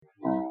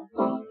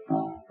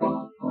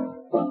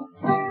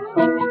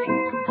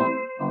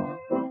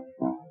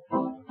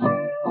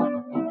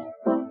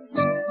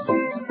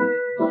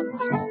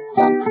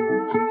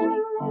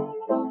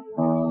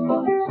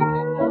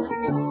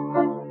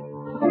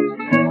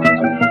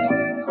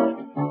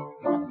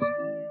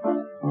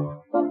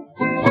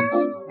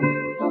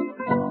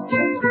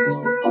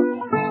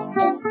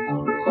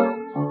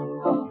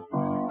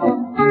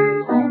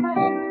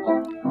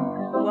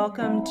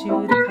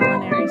Welcome to the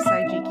Culinary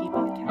Saijiki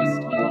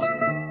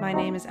podcast. My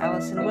name is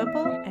Allison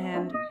Whipple,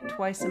 and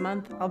twice a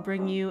month I'll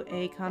bring you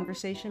a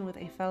conversation with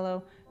a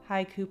fellow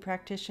haiku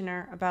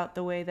practitioner about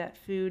the way that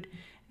food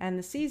and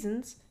the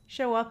seasons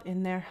show up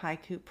in their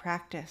haiku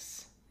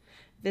practice.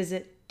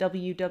 Visit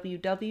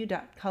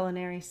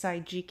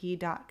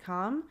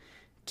www.culinarysaijiki.com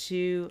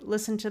to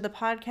listen to the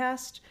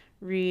podcast,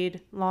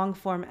 read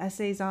long-form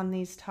essays on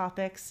these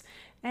topics,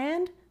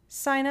 and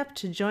sign up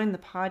to join the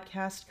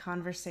podcast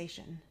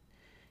conversation.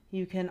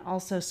 You can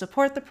also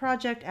support the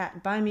project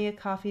at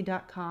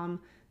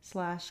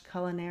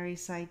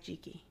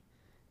buymeacoffee.com/culinarysaijiki.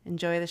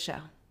 Enjoy the show.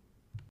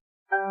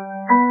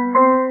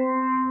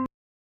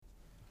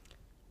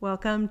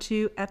 Welcome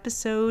to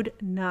episode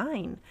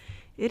 9.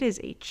 It is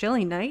a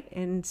chilly night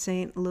in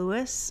St.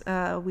 Louis.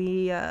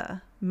 We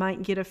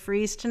might get a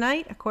freeze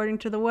tonight, according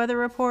to the weather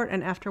report.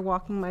 And after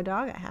walking my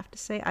dog, I have to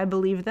say I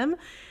believe them.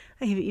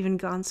 I have even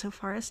gone so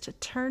far as to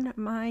turn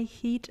my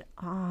heat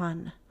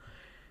on.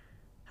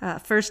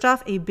 First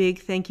off, a big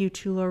thank you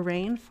to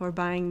Lorraine for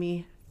buying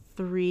me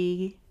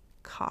 3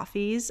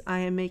 coffees. I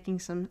am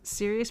making some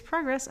serious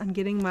progress on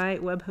getting my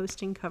web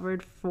hosting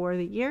covered for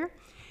the year.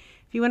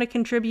 If you want to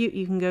contribute,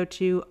 you can go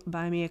to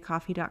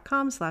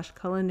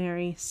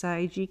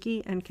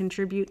buymeacoffee.com/culinarysaijiki and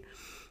contribute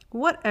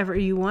whatever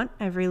you want.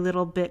 Every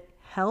little bit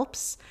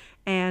helps.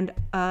 And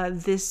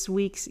this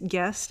week's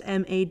guest,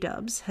 M.A.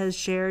 Dubs, has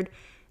shared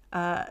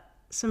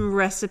some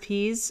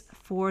recipes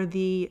for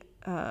the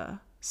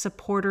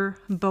supporter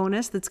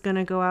bonus that's going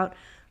to go out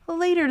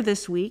later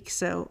this week.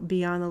 So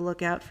be on the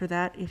lookout for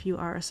that if you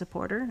are a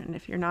supporter. And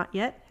if you're not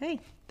yet,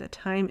 hey, the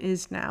time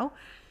is now.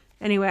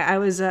 Anyway, I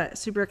was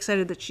super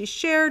excited that she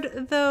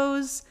shared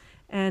those,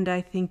 and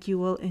I think you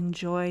will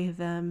enjoy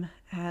them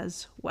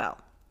as well.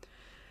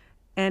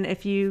 And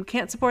if you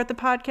can't support the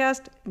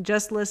podcast,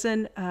 just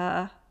listen.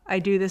 I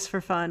do this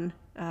for fun.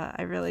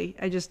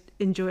 I just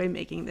enjoy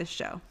making this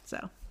show.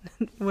 So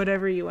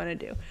whatever you want to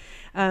do.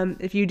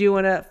 If you do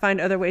want to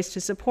find other ways to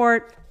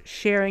support,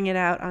 sharing it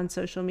out on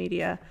social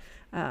media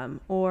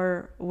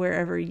or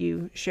wherever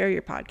you share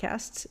your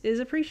podcasts is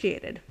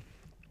appreciated.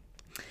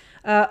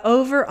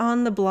 Over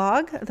on the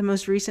blog, the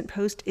most recent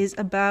post is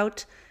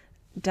about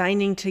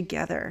dining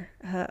together,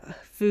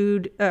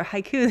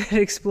 haiku that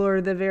explore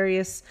the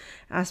various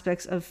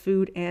aspects of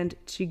food and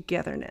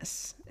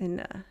togetherness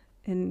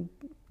in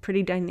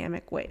pretty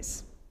dynamic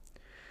ways.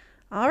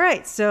 All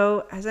right,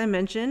 so as I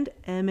mentioned,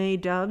 M.A.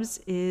 Dubs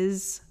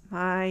is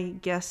my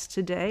guest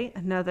today,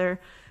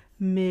 another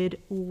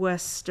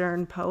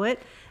Midwestern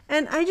poet,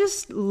 and I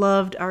just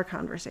loved our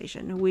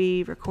conversation.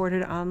 We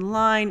recorded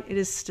online. It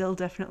is still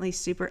definitely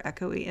super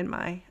echoey in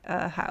my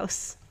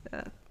house.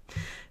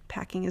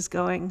 Packing is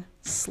going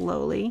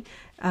slowly,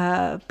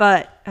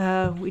 but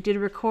we did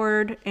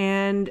record,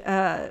 and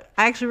I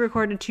actually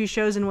recorded 2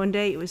 shows in one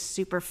day. It was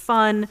super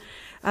fun,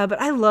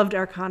 but I loved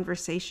our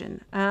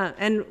conversation.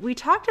 And we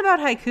talked about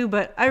haiku,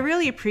 but I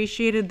really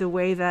appreciated the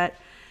way that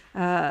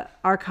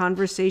our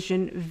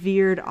conversation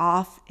veered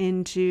off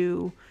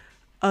into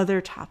other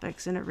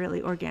topics in a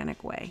really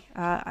organic way.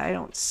 I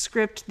don't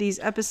script these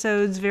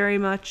episodes very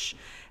much,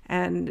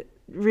 and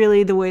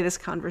really the way this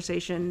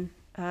conversation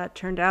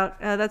turned out,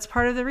 that's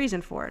part of the reason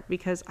for it,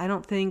 because I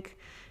don't think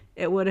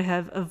it would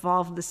have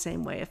evolved the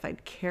same way if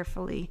I'd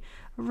carefully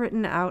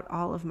written out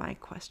all of my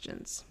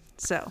questions.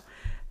 So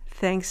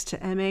thanks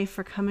to M.A.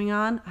 for coming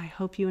on. I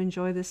hope you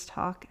enjoy this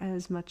talk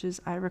as much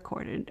as I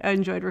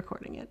enjoyed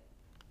recording it.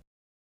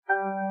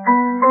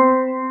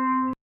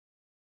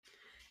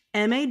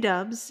 M.A.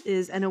 Dubs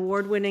is an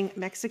award-winning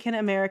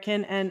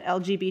Mexican-American and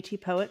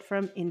LGBT poet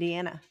from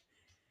Indiana.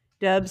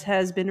 Dubs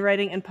has been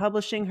writing and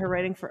publishing her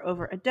writing for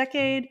over a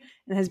decade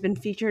and has been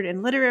featured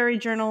in literary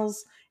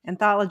journals,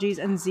 anthologies,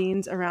 and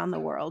zines around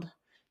the world.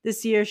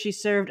 This year, she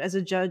served as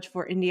a judge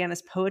for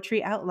Indiana's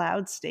Poetry Out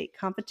Loud state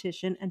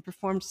competition and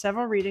performed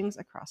several readings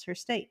across her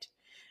state.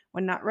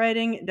 When not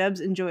writing, Dubs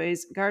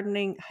enjoys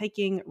gardening,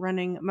 hiking,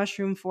 running,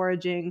 mushroom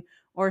foraging,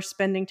 or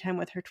spending time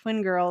with her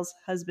twin girls,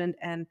 husband,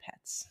 and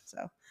pets.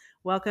 So,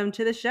 welcome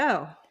to the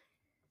show.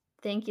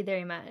 Thank you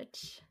very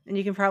much. And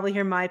you can probably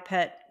hear my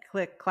pet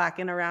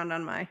clacking around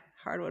on my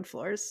hardwood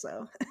floors.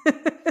 So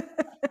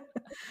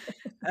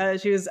I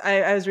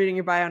was reading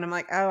your bio and I'm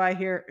like, oh, I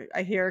hear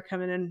her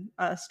coming in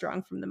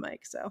strong from the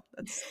mic. So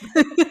that's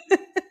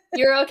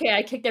You're okay.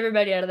 I kicked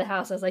everybody out of the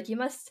house. I was like, you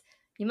must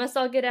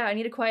all get out. I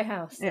need a quiet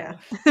house. So. Yeah.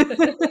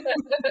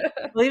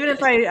 Well, even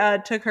if I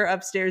took her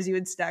upstairs, you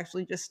would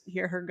actually just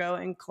hear her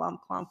going clomp,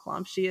 clomp,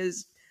 clomp. She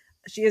is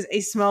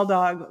a small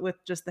dog with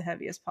just the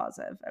heaviest paws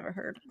I've ever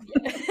heard.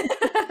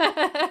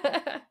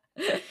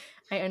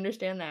 I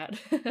understand that.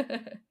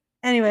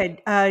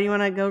 Anyway, you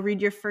want to go read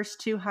your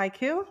first 2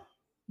 haiku?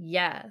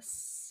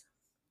 Yes.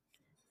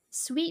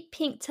 Sweet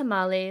pink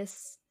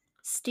tamales,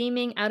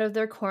 steaming out of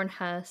their corn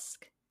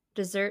husk,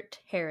 dessert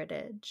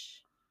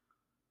heritage.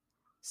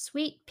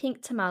 Sweet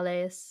pink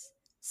tamales,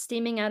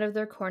 steaming out of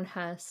their corn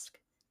husk,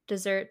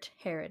 dessert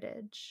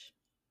heritage.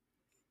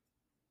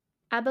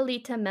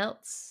 Abuelita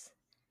melts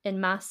in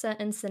masa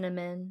and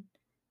cinnamon,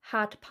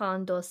 hot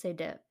pan dulce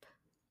dip.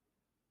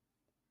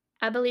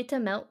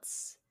 Abuelita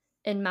melts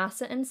in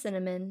masa and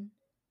cinnamon,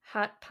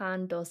 hot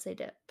pan dulce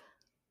dip.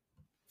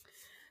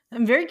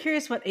 I'm very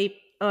curious what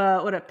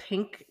a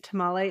pink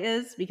tamale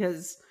is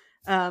because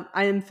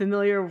I am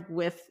familiar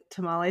with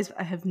tamales.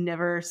 I have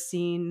never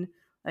seen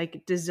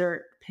like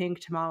dessert pink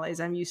tamales.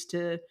 I'm used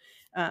to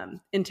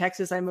in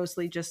Texas. I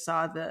mostly just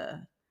saw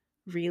the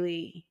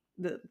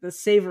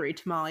savory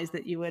tamales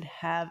that you would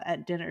have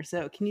at dinner.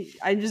 So can you?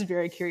 I'm just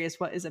very curious.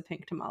 What is a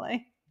pink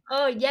tamale?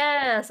 Oh,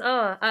 yes.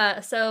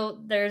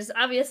 So there's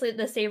obviously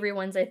the savory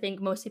ones I think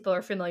most people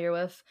are familiar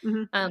with,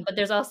 Hmm. but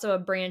there's also a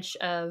branch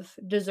of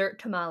dessert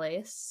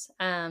tamales.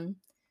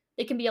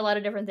 They can be a lot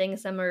of different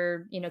things. Some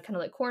are, kind of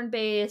like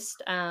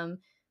corn-based.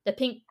 The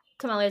pink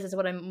tamales is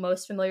what I'm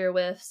most familiar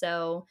with.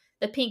 So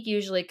the pink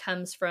usually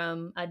comes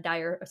from a dye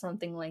or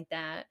something like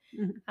that.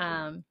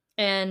 Hmm.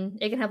 And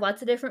it can have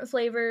lots of different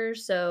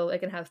flavors. So it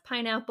can have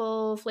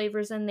pineapple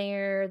flavors in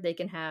there. They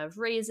can have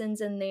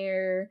raisins in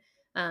there.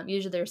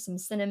 Usually there's some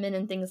cinnamon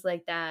and things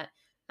like that,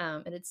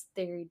 and it's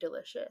very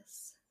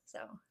delicious. So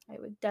I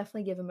would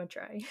definitely give them a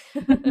try.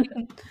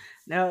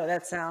 No,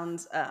 that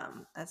sounds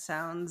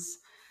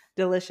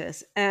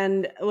delicious.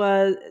 And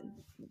was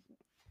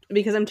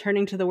because I'm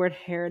turning to the word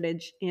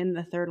heritage in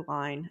the third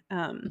line.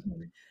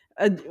 Mhm.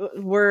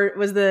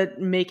 Was the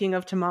making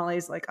of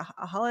tamales like a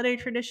holiday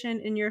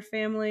tradition in your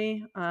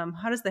family?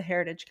 How does the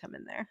heritage come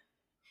in there?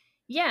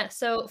 Yeah,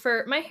 so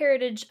for my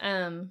heritage,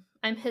 I'm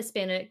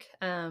Hispanic.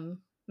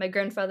 My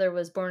grandfather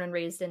was born and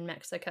raised in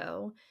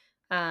Mexico.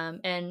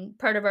 And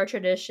part of our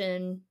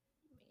tradition,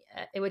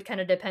 it would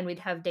kind of depend. We'd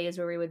have days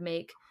where we would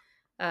make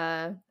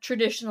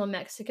traditional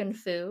Mexican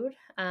food.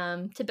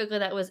 Typically,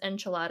 that was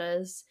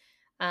enchiladas.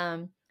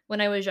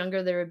 When I was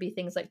younger, there would be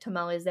things like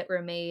tamales that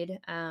were made.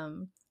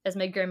 As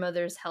my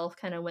grandmother's health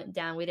kind of went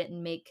down, we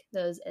didn't make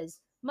those as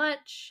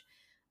much.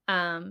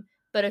 Um,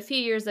 but a few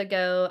years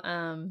ago,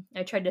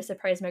 I tried to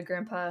surprise my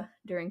grandpa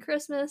during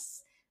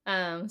Christmas.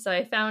 So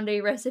I found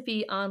a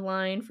recipe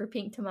online for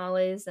pink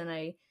tamales and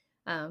I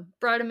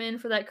brought him in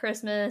for that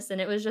Christmas. And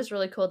it was just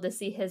really cool to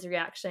see his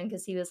reaction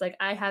because he was like,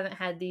 I haven't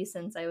had these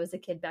since I was a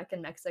kid back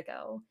in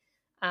Mexico.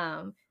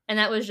 And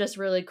that was just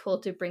really cool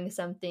to bring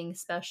something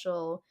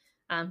special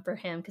for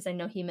him because I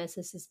know he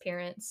misses his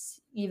parents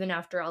even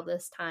after all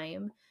this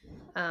time.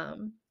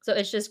 So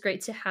it's just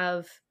great to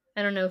have,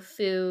 I don't know,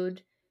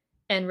 food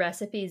and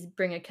recipes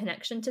bring a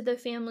connection to the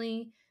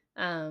family,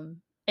 and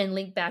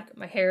link back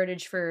my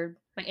heritage for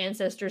my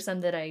ancestors,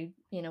 some that I,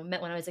 met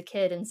when I was a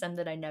kid and some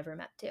that I never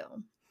met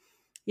too.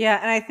 Yeah,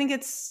 and I think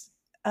it's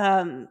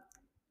um,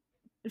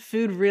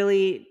 food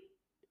really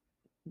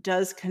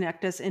does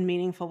connect us in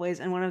meaningful ways.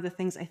 And one of the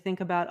things I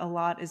think about a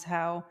lot is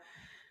how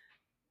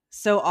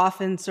so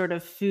often sort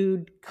of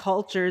food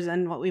cultures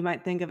and what we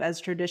might think of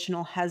as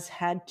traditional has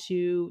had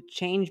to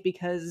change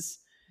because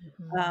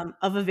Mhm.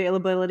 of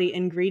availability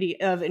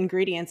of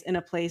ingredients in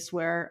a place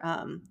where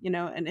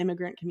an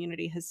immigrant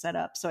community has set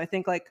up. So I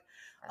think like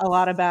a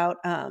lot Yes. about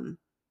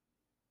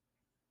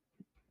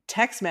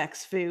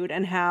Tex-Mex food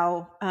and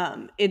how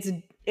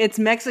it's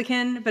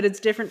Mexican, but it's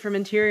different from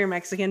interior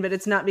Mexican. But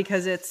it's not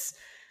because it's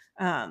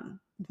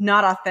um,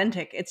 not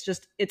authentic. It's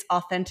just it's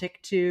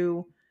authentic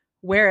to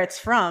where it's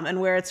from, and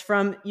where it's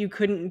from, you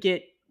couldn't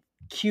get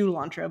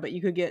culantro, but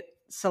you could get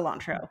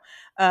cilantro.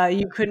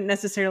 You couldn't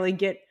necessarily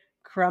get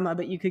crema,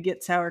 but you could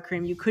get sour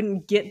cream. You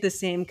couldn't get the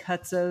same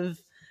cuts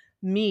of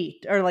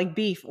meat or like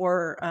beef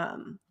or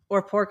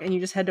pork, and you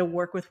just had to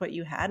work with what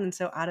you had. And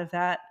so out of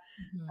that,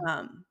 Mhm.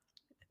 um,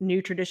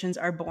 new traditions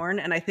are born.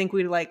 And I think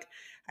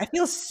I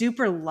feel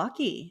super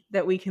lucky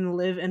that we can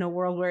live in a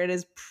world where it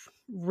is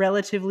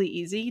relatively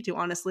easy to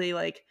honestly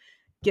like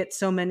get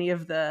so many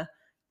of the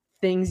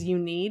things you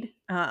need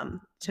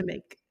to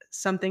make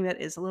something that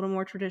is a little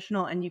more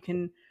traditional, and you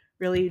can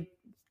really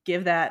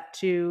give that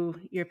to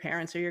your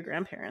parents or your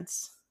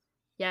grandparents.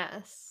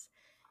 Yes.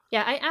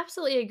 Yeah, I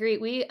absolutely agree.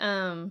 We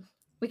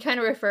kind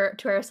of refer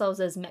to ourselves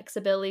as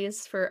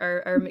Mexibillies for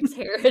our mixed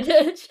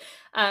heritage.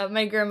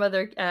 My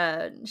grandmother,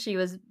 she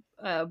was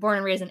born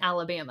and raised in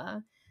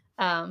Alabama,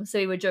 so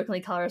we would jokingly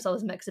call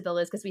ourselves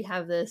Mexibillies because we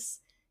have this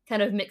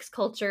kind of mixed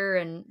culture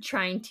and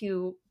trying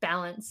to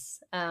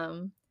balance,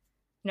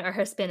 our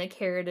Hispanic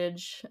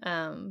heritage,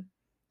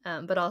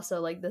 but also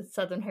like the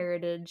Southern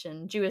heritage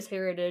and Jewish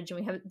heritage, and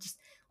we have just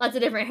lots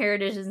of different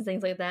heritages and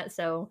things like that.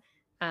 So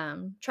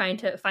trying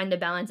to find a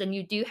balance, and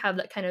you do have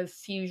that kind of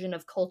fusion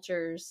of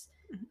cultures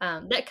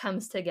that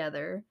comes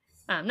together,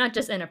 not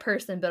just in a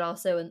person, but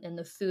also in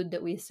the food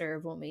that we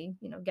serve when we,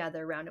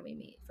 gather around and we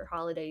meet for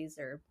holidays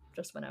or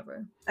just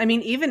whenever. I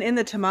mean, even in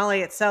the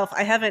tamale itself,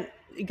 I haven't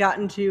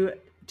gotten to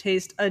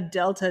taste a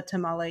Delta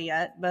tamale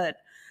yet, but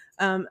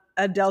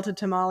a Delta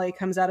tamale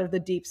comes out of the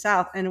deep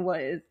South, and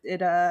what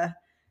it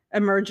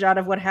emerged out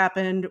of what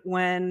happened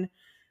when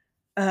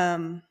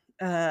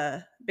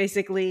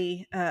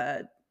basically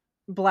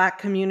Black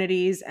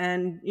communities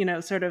and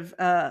sort of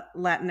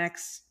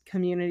Latinx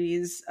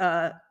communities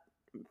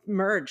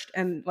merged,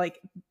 and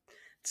like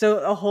so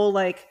a whole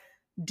like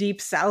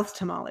deep South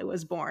tamale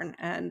was born,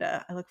 and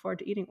I look forward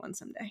to eating one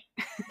someday.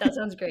 That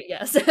sounds great.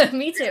 Yes,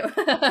 me too.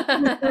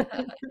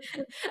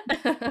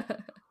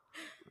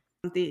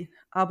 The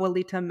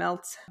abuelita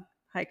melts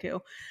haiku.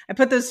 I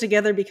put those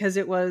together because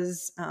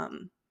it's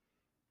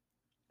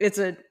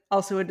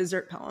also a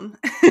dessert poem.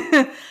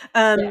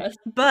 Yes.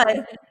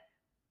 But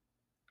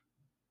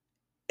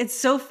it's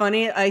so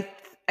funny. I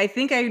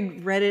think I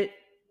read it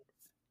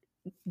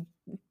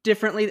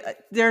differently.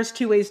 There's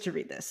two ways to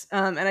read this,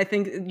 and I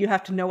think you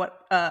have to know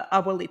what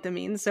abuelita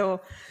means.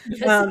 So,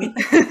 Yes. um,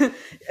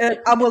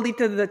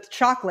 abuelita, the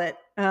chocolate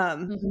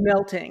Mhm.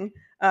 melting.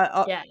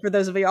 Yeah. For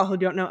those of y'all who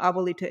don't know,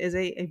 abuelita is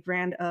a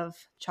brand of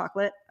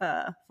chocolate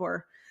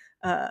for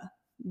uh,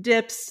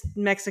 dips,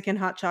 Mexican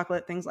hot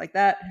chocolate, things like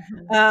that.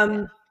 Mhm. Yeah.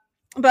 Um,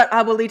 but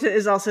abuelita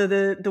is also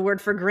the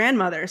word for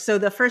grandmother. So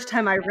the first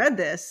time I read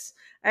this,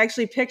 I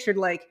actually pictured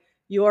like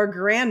your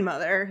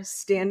grandmother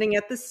standing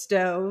at the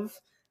stove,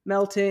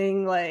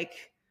 melting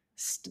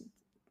st-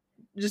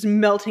 just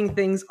melting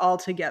things all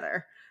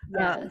together.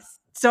 Yes.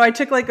 So I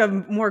took like a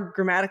more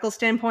grammatical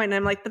standpoint, and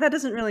I'm like, but that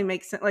doesn't really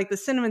make sense. Like the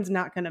cinnamon's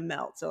not going to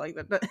melt. So like,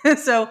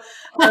 so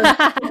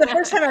the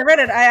first time I read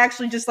it, I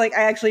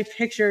actually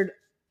pictured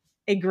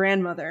a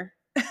grandmother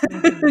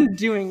Mhm.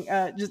 doing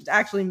just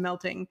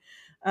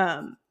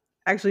um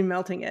actually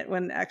melting it,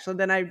 when actually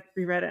then I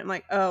reread it. I'm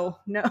like, oh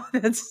no,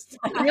 that's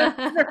you're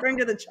referring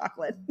to the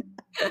chocolate.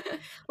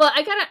 Well,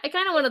 I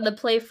kinda wanted to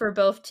play for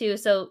both too.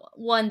 So,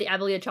 one, the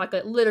Abuelita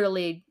chocolate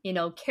literally,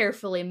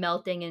 carefully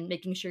melting and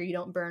making sure you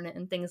don't burn it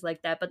and things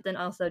like that, but then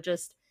also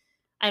just,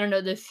 I don't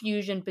know, the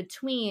fusion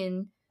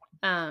between,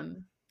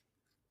 um,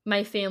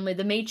 my family,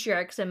 the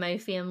matriarchs in my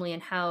family,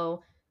 and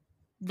how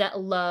that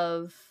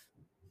love,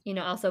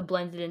 also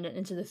blended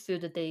into the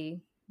food that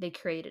they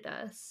created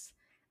us.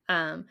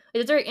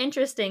 It's very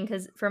interesting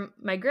because from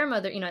my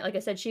grandmother, like I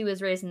said, she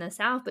was raised in the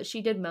South, but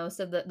she did most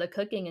of the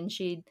cooking, and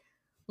she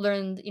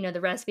learned,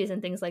 the recipes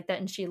and things like that,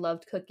 and she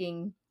loved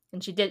cooking,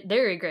 and she did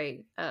very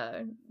great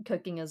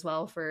cooking as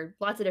well for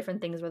lots of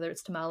different things, whether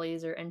it's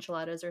tamales or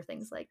enchiladas or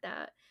things like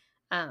that.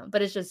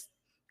 But it's just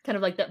kind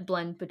of like that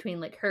blend between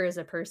like her as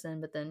a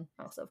person, but then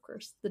also, of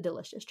course, the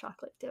delicious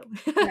chocolate too.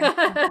 Yeah,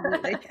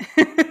 absolutely.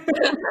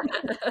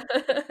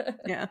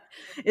 Yeah,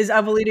 is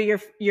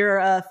abuelita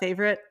your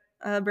favorite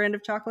brand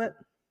of chocolate?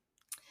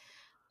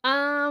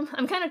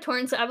 I'm kind of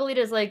torn. So Abuelita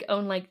is like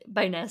owned like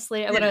by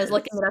Nestle. It When I was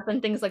looking is. it up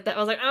and things like that, I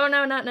was like, oh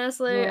no, not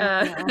Nestle.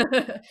 Yeah,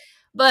 no.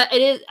 But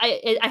it is.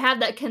 I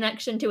have that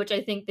connection to which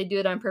I think they do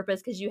it on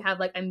purpose because you have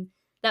like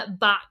that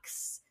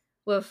box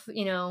with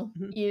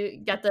Mhm.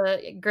 you got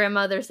the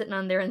grandmother sitting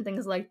on there and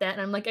things like that,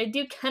 and I'm like I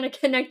do kind of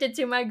connect it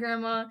to my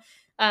grandma,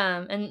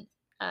 and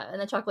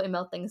the chocolate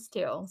melt things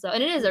too. So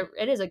and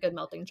it is a good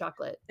melting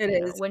chocolate. It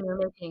is. When you're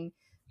making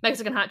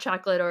Mexican hot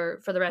chocolate,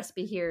 or for the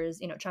recipe here is,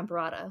 Yeah.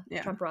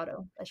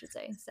 champorado, I should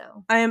say.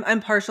 So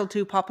I'm partial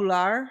to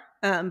Popular,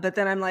 but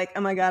then I'm like,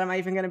 oh my god, am I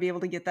even going to be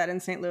able to get that in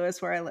St.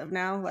 Louis where I live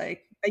now?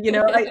 Like,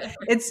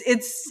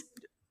 it's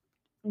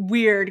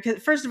weird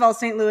because first of all,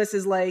 St. Louis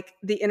is like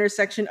the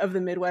intersection of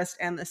the Midwest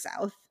and the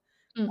South,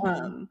 Mhm.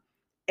 um,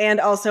 and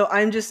also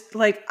I'm just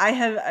like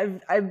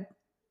I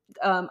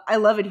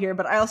love it here,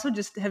 but I also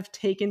just have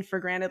taken for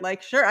granted,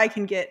 like, sure, I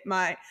can get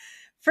my.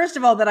 First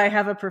of all, that I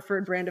have a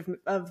preferred brand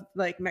of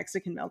like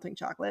Mexican melting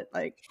chocolate,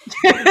 like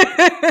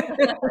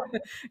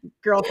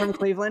girl from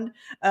Cleveland.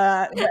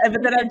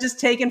 But then I've just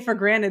taken for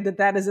granted that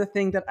that is a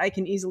thing that I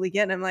can easily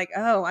get. And I'm like,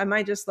 oh, I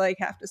might just like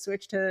have to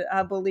switch to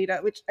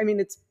Bolita, which I mean,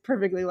 it's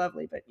perfectly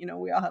lovely, but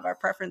we all have our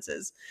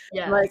preferences.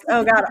 I'm like, Yes.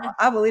 oh god,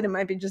 Abuelita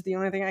might be just the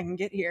only thing I can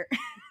get here.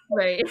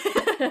 Right.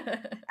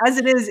 As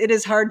it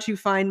is hard to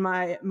find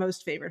my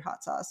most favorite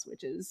hot sauce,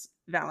 which is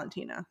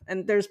Valentina.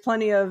 And there's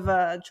plenty of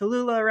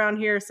Cholula around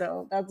here,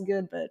 so that's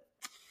good. But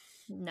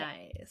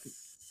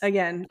Nice.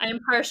 again, I am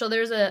partial.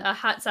 There's a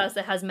hot sauce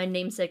that has my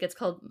namesake. It's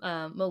called,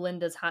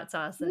 Melinda's hot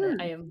sauce,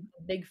 and I hmm, am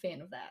a big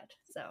fan of that.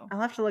 So, I'll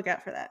have to look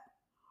out for that.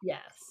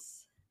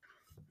 yes.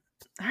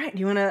 All right, do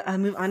you want to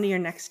move on to your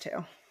next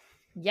two?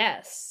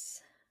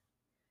 Yes.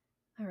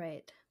 All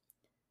right.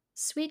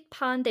 Sweet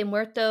pan de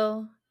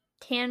muerto,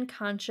 tan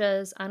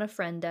conchas on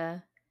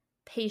ofrenda,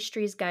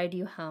 pastries guide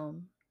you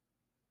home.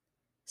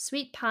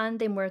 Sweet pan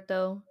de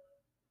muerto,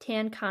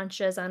 tan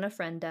conchas on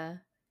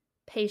ofrenda,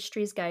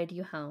 pastries guide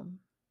you home.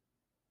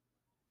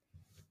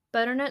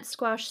 Butternut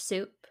squash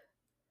soup,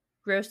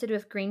 roasted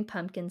with green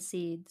pumpkin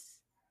seeds,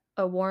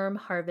 a warm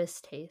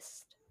harvest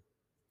taste.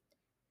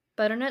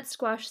 Butternut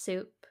squash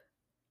soup,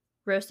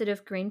 roasted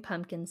with green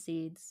pumpkin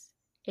seeds,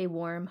 a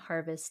warm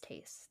harvest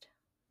taste.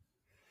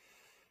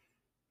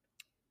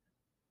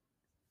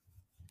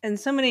 And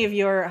so many of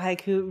your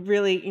haiku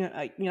really,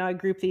 I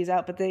group these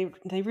out, but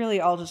they really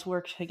all just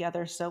work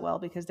together so well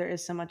because there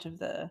is so much of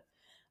the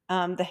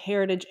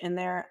heritage in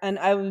there. And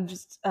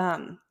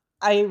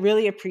I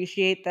really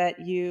appreciate that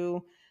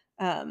you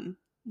um,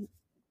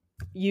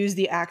 use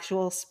the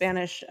actual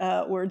Spanish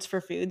words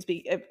for foods.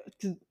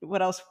 'Cause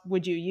what else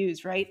would you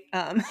use, right?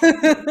 um,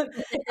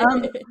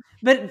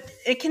 but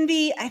it can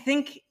be, I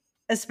think,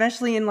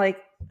 especially in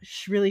like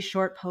really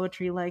short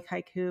poetry like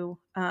haiku.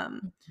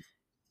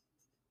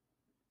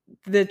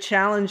 The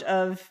challenge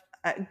of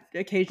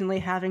occasionally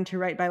having to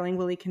write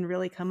bilingually can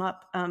really come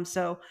up.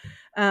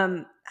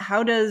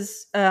 How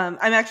does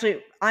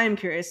I'm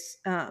curious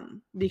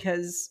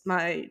because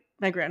my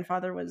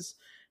grandfather was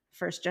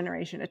first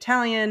generation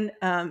Italian,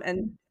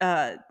 and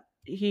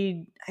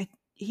he I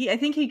I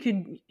think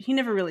he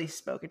never really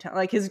spoke Italian.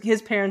 Like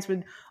his parents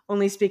would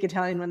only speak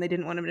Italian when they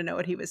didn't want him to know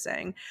what he was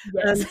saying.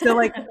 Yes. So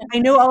like I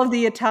know all of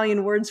the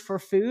Italian words for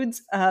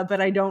foods, but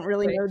I don't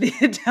really Right. know the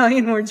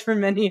Italian words for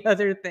many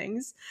other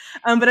things.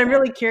 But I'm Yeah.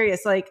 really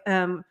curious, like,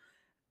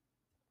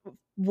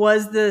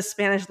 was the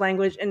Spanish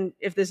language, and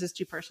if this is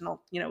too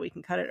personal, we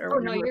can cut it or Oh,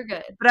 no, whatever. you're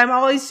good. But I'm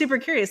always super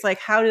curious, like,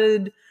 how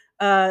did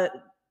uh,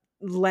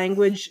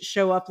 language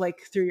show up,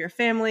 like, through your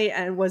family,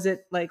 and was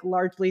it like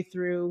largely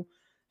through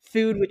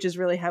food, which is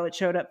really how it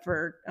showed up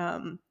for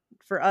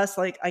us.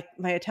 Like,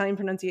 my Italian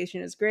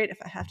pronunciation is great if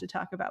I have to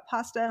talk about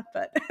pasta,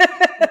 but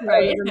other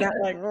Right. than that,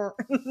 like,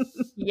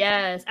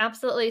 Yes,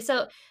 absolutely.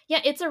 So,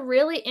 yeah, it's a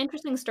really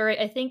interesting story.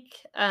 I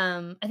think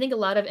a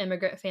lot of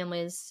immigrant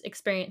families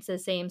experience the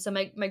same. So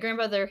my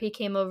grandfather, he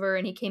came over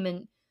and he came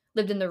and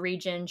lived in the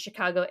region,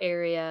 Chicago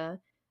area,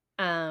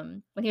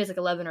 when he was like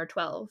 11 or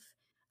 12.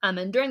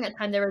 And during that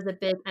time there was a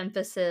big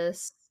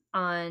emphasis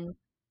on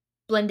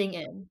blending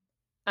in.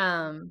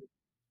 Um,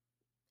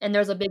 and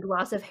there was a big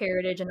loss of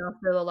heritage and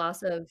also a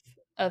loss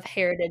of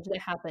heritage that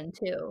happened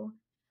too.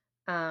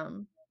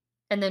 Um,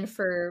 and then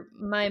for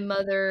my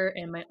mother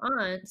and my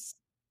aunts,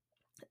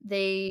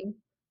 they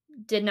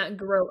did not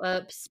grow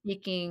up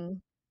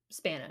speaking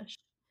Spanish.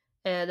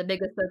 The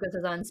biggest focus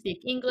is on speak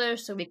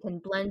English so we can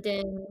blend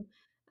in,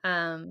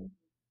 um,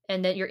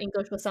 and that your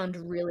English will sound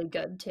really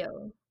good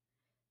too.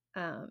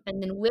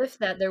 And then with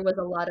that, there was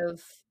a lot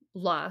of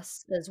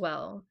loss as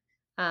well.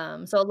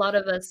 So a lot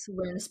of us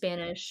learn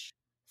Spanish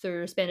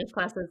through Spanish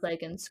classes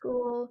like in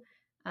school,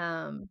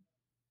 um,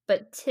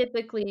 but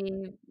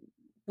typically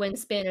when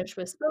Spanish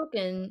was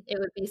spoken, it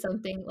would be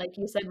something, like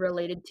you said,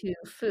 related to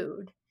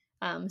food,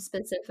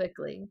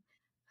 specifically.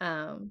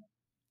 Um,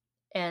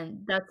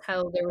 and that's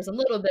how there was a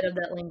little bit of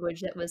that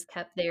language that was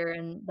kept there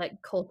and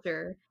that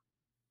culture.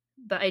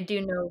 But I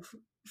do know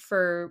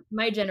for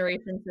my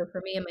generation, so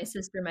for me and my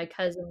sister, my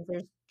cousins,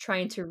 there's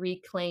trying to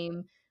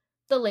reclaim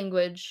the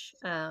language,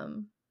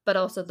 but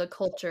also the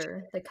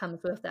culture that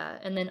comes with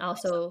that. And then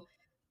also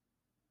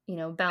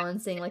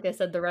balancing, like I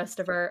said, the rest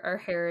of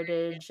our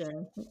heritage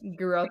and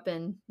grew up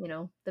in,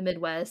 the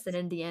Midwest and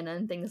Indiana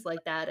and things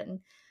like that, and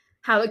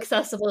how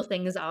accessible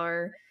things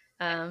are,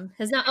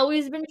 has not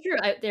always been true.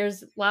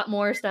 There's a lot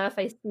more stuff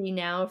I see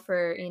now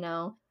for,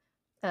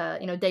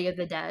 Day of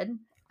the Dead,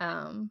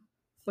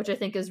 which I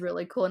think is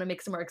really cool and it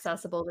makes it more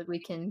accessible that we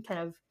can kind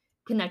of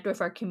connect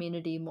with our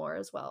community more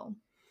as well.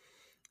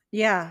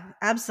 yeah,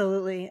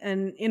 absolutely.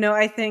 And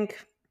I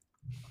think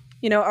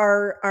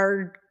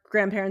our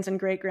grandparents and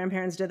great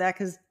grandparents did that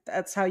because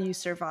that's how you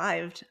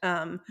survived.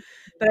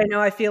 But I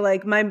know I feel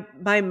like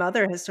my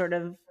mother has sort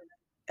of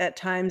at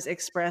times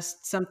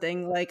expressed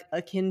something like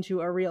akin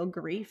to a real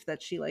grief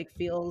that she like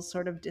feels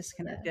sort of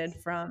disconnected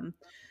Yes. from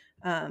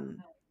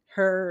um,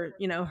 her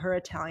her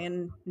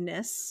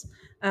Italianness.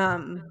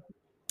 Um,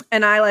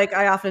 and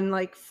I often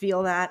like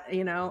feel that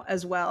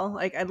as well.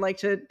 Like I'd like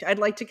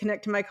to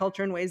connect to my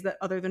culture in ways that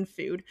other than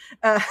food.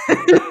 My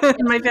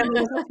family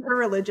wasn't super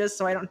religious,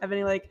 so I don't have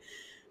any like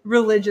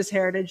religious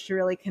heritage to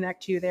really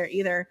connect to there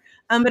either.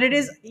 But it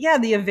is, yeah,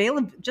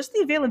 just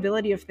the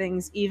availability of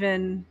things,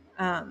 even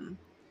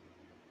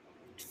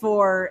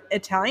for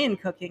Italian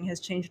cooking, has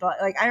changed a lot.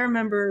 Like I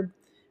remember,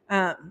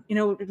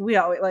 we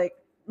always like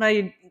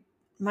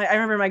I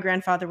remember my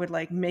grandfather would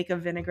like make a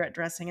vinaigrette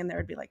dressing, and there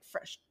would be like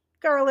fresh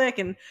garlic.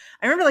 And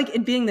I remember like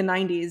it being the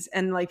 90s,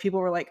 and like people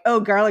were like, oh,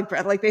 garlic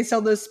breath. Like they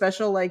sell those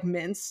special like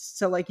mints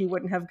so like you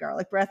wouldn't have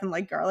garlic breath, and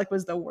like garlic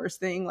was the worst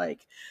thing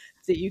like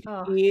that you could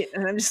Oh, eat.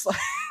 And I'm just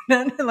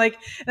like like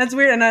that's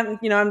weird. And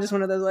I'm just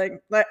one of those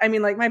like I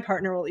mean, like my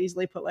partner will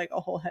easily put like a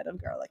whole head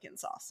of garlic in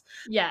sauce.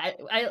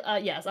 yeah,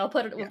 yes, I'll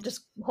put it Yeah. with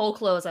just whole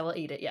clothes. I will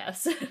eat it.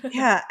 Yes.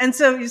 Yeah, and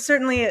so you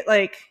certainly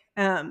like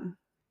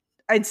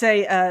I'd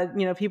say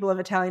people of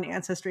Italian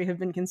ancestry have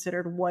been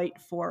considered white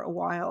for a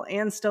while,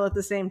 and still at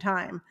the same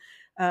time,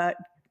 uh,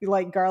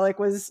 like garlic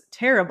was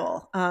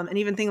terrible. And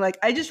even thing like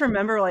I just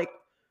remember like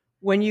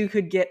when you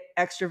could get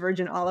extra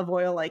virgin olive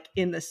oil like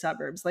in the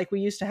suburbs. Like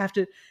we used to have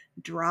to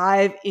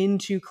drive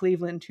into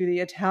Cleveland to the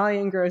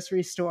Italian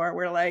grocery store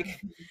where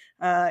like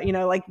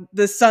like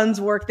the sons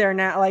work there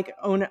now, like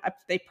own it.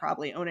 They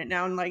probably own it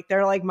now, and like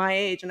they're like my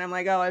age, and I'm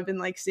like, oh, I've been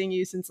like seeing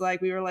you since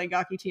like we were like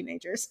gawky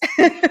teenagers.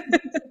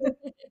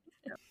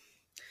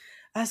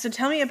 So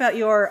tell me about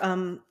your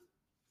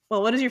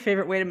well, what is your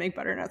favorite way to make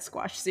butternut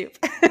squash soup?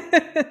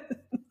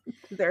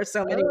 There are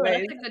so many Oh,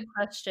 ways. that's a good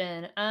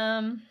question.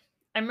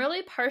 I'm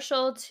really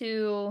partial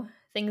to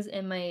things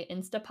in my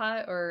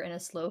Instapot or in a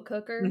slow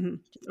cooker, Hmm.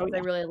 just Oh because I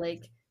yeah. really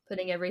like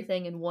putting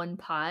everything in one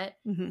pot.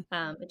 Hmm.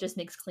 It just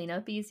makes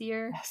cleanup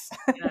easier. Yes.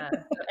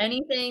 So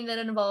anything that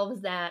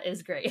involves that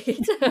is great.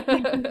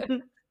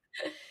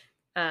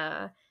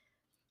 uh,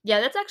 Yeah,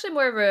 that's actually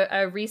more of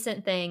a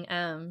recent thing.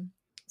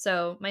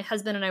 So my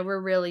husband and I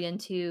were really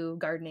into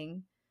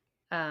gardening.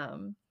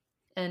 Um,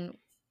 and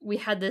we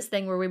had this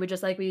thing where we would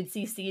just like we would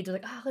see seeds, we're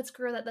like, oh, let's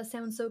grow that. That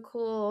sounds so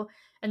cool.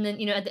 And then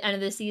at the end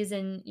of the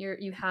season,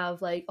 you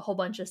have like a whole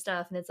bunch of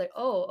stuff, and it's like,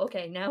 oh,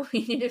 okay, now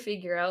we need to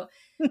figure out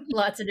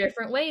lots of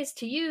different ways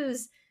to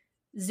use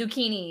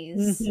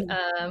zucchinis,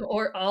 Mhm.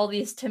 or all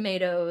these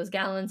tomatoes,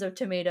 gallons of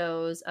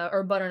tomatoes,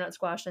 or butternut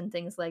squash and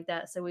things like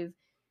that. So we've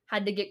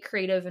had to get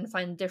creative and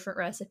find different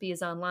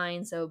recipes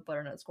online. So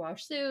butternut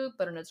squash soup,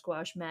 butternut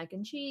squash mac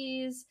and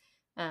cheese,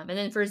 and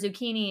then for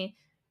zucchini,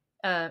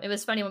 it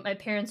was funny when my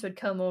parents would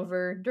come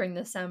over during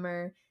the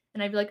summer,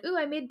 and I'd be like, "Ooh,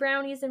 I made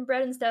brownies and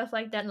bread and stuff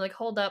like that." And like,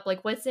 hold up,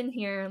 like, what's in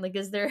here? Like,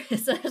 is there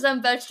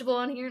some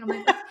vegetable in here? And I'm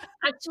like,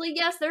 actually,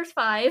 yes, there's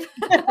five.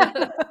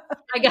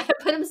 I gotta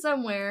put them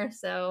somewhere.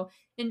 So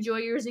enjoy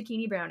your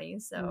zucchini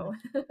brownies. So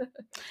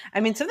I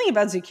mean, something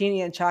about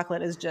zucchini and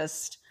chocolate is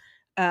just,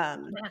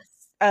 um, yes.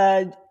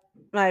 uh,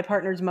 my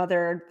partner's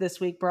mother this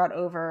week brought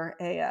over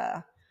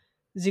a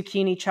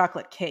zucchini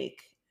chocolate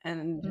cake,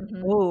 and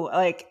Hmm. oh,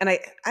 like, and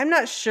I'm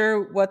not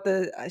sure what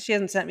the she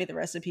hasn't sent me the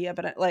recipe yet,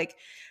 but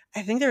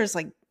I think there was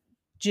like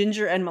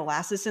ginger and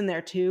molasses in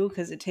there too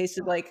because it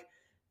tasted like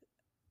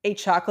a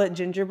chocolate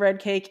gingerbread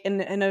cake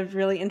in a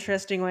really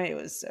interesting way. It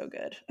was so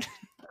good.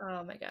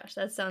 Oh my gosh,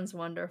 that sounds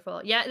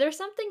wonderful. Yeah, there's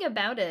something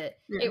about it.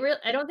 Yeah, It really,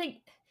 I don't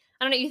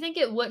know. You think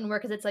it wouldn't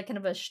work because it's like kind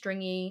of a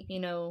stringy,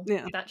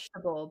 yeah,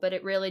 vegetable, but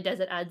it really does.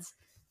 It adds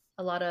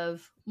a lot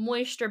of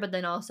moisture, but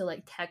then also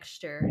like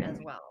texture as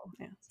well.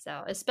 yeah.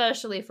 So,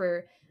 especially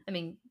for, I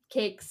mean,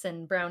 cakes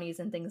and brownies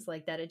and things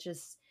like that,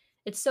 it's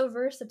so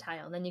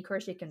versatile. And then of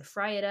course you can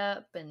fry it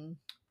up, and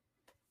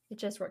it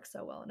just works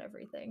so well and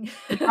everything.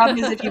 The problem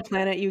is if you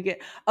plant it, you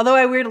get. Although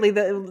I weirdly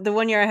the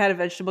one year I had a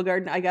vegetable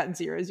garden, I got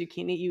zero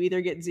zucchini. You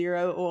either get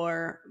zero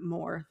or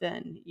more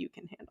than you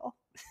can handle.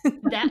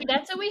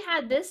 That's what we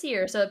had this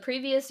year. So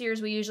previous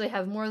years we usually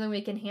have more than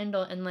we can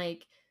handle, and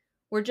like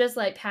we're just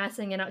like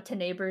passing it out to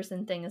neighbors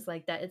and things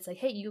like that. It's like,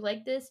 hey, you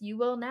like this? You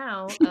will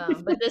now.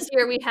 But this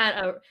year we had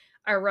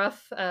a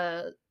rough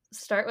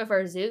start with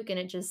our zook, and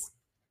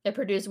it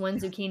produced one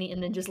zucchini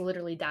and then just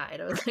literally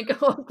died. I was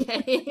like,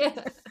 okay.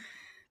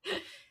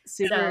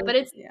 Super, So, but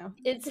yeah,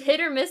 it's hit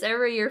or miss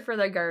every year for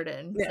the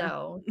garden. yeah.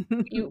 So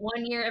you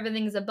one year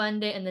everything's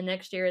abundant, and the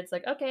next year it's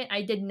like, okay,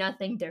 I did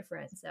nothing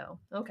different. So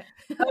okay.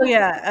 Oh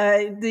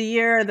yeah, the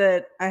year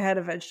that I had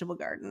a vegetable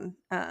garden,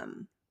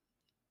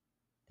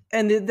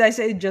 and I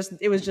say just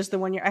it was just the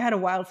one year. I had a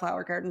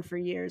wildflower garden for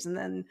years, and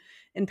then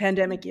in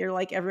pandemic year,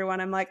 like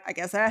everyone, I'm like, I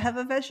guess I have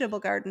a vegetable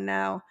garden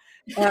now.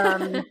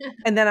 Um,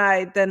 and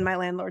then my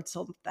landlord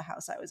sold the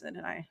house I was in,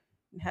 and I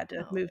had to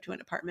Oh, move to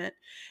an apartment.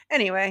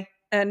 Anyway,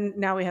 and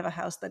now we have a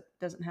house that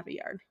doesn't have a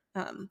yard.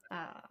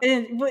 ah,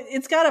 And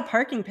it's got a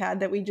parking pad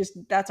that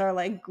that's our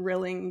like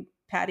grilling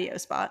patio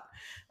spot.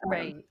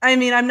 right. I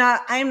mean, I'm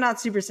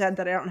not super sad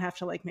that I don't have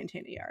to like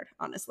maintain a yard,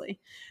 honestly.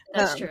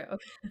 That's Um, true.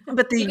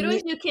 but You could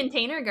always the do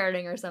container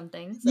gardening or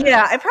something.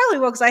 Yeah, So I probably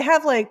will because I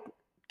have like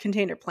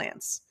container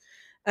plants.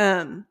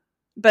 Um,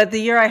 but the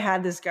year I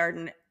had this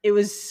garden, it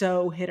was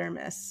so hit or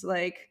miss.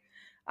 Like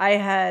I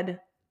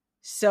had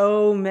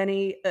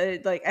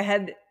I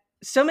had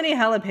so many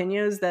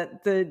jalapenos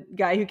that the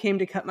guy who came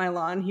to cut my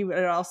lawn, he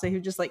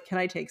would just like, "Can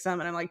I take some?"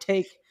 And I'm like,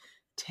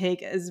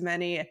 take as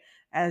many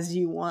as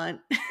you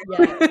want."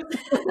 yes.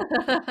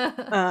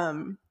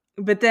 Um,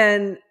 but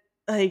then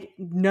like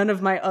none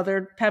of my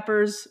other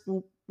peppers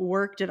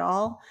worked at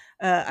all.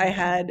 I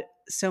had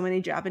so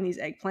many Japanese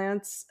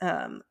eggplants.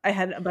 I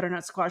had a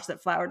butternut squash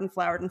that flowered and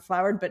flowered and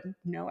flowered, but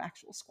no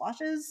actual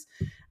squashes.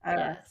 I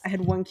Yes.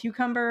 had one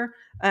cucumber,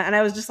 and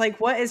I was just like,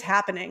 "What is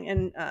happening?"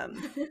 And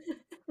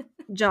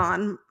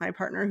John, my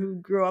partner, who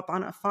grew up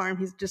on a farm,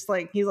 he's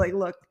like,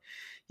 "Look,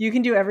 you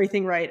can do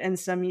everything right, and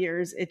some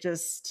years it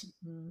just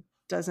Mhm.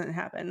 doesn't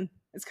happen."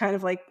 It's kind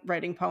of like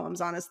writing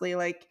poems, honestly.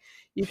 Like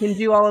you can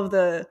do all of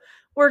the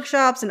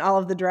workshops and all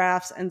of the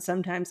drafts, and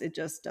sometimes it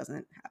just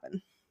doesn't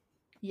happen.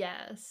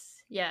 Yes.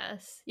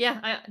 Yes.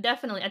 Yeah,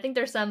 definitely. I think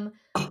there's some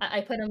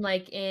I put them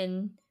like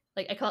in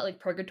like I call it like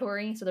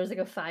purgatory. So there's like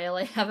a file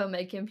I have on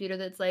my computer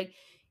that's like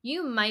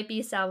you might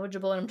be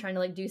salvageable, and I'm trying to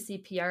like do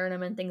CPR on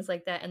them and things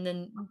like that, and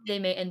then they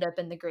may end up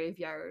in the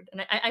graveyard. And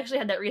I actually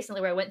had that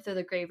recently where I went through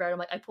the graveyard. I'm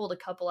like I pulled a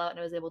couple out and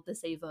I was able to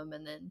save them,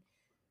 and then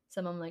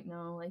some I'm like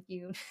no, like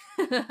you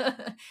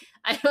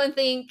I don't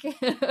think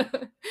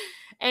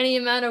any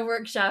amount of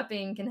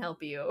workshopping can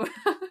help you.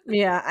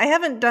 Yeah, I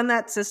haven't done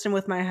that system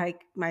with my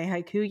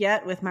haiku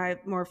yet. With my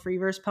more free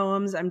verse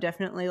poems, I'm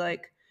definitely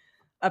like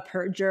a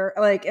purger.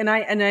 Like, and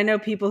I know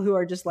people who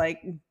are just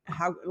like,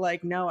 how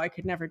like no, I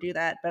could never do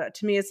that. But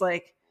to me, it's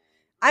like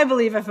I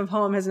believe if a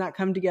poem has not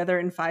come together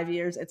in 5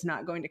 years, it's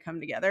not going to come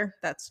together.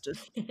 That's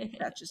just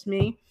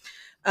me.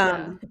 Yeah.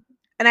 Um,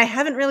 and I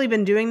haven't really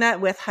been doing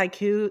that with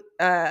haiku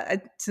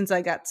since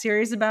I got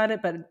serious about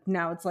it. But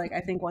now it's like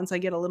I think once I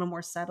get a little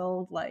more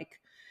settled, like,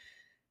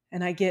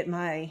 and I get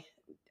my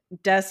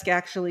desk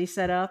actually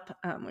set up,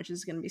 which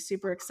is going to be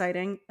super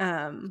exciting.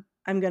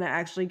 I'm going to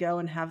actually go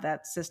and have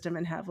that system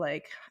and have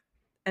like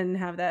and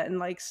have that and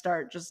like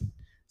start just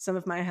some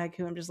of my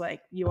haiku. I'm just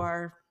like,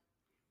 you're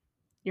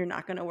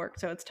not going to work,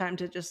 so it's time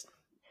to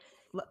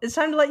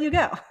let you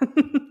go.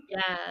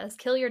 Yes,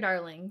 kill your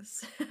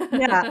darlings.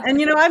 Yeah,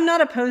 and I'm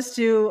not opposed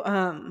to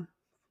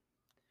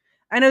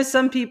I know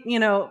some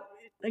people,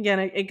 again,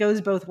 it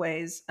goes both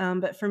ways.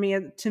 But for me,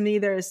 to me,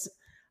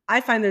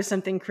 I find there's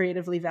something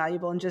creatively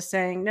valuable in just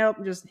saying, nope,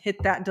 just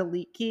hit that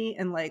delete key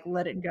and like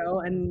let it go.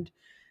 And,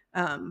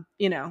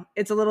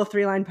 it's a little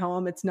 3-line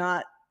poem. It's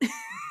not,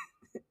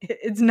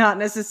 it's not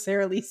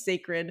necessarily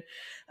sacred.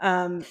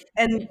 And,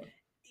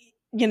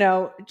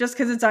 just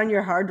because it's on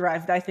your hard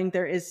drive, I think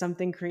there is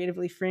something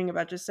creatively freeing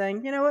about just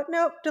saying, you know what,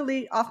 nope,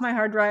 delete off my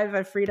hard drive.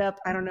 I've freed up,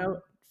 I don't know,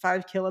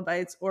 5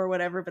 kilobytes or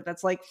whatever, but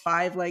that's like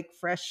 5 like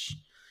fresh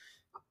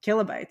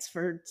kilobytes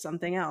for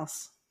something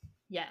else.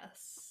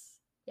 Yes.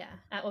 Yeah.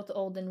 Out with the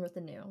old and with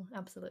the new.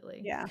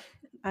 Absolutely. Yeah.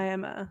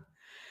 I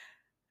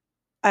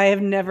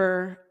have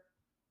never,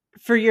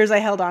 for years I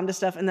held on to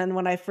stuff. And then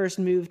when I first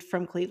moved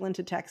from Cleveland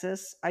to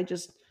Texas, I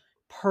just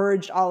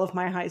purged all of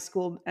my high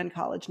school and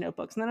college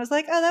notebooks. And then I was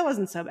like, oh, that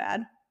wasn't so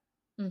bad.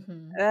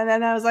 Mm-hmm. And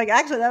then I was like,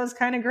 actually, that was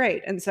kind of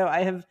great. And so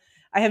I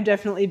have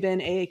definitely been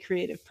a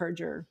creative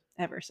purger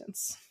ever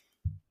since.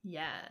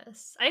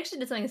 Yes. I actually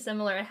did something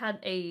similar. I had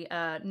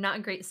a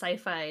not great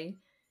sci-fi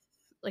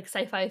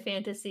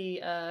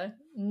fantasy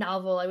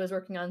novel I was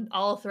working on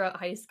all throughout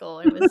high school,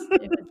 and it was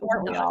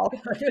Weren't we not all?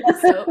 good.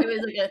 It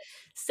was like a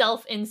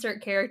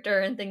self-insert character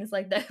and things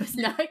like that. It was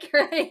not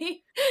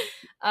great.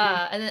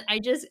 And then I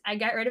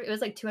got rid of it. It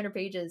was like 200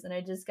 pages, and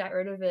I just got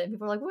rid of it. And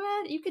people were like,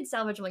 "What? You could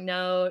salvage?" I'm like,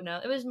 "No, no."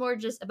 It was more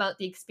just about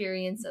the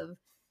experience of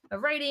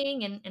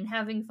writing and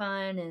having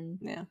fun and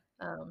Yeah.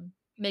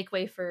 make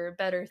way for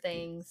better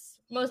things.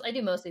 I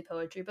do mostly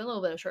poetry, but a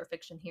little bit of short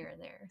fiction here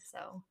and there.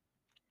 So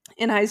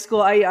In high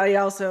school, I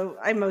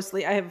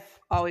have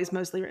always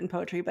mostly written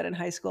poetry, but in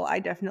high school I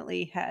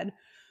definitely had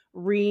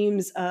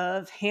reams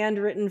of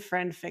handwritten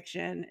friend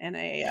fiction in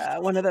a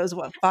one of those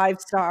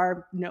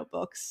 5-star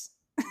notebooks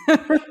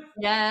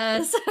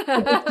yes. with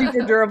the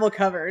super durable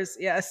covers.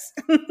 Yes.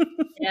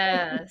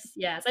 Yes,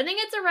 yes. I think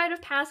it's a rite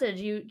of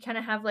passage. You kind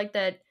of have like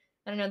that,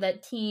 I don't know,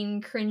 that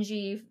teen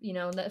cringy,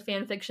 that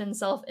fan fiction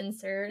self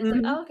insert. It's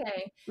like, Hmm. oh,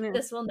 okay, Yeah.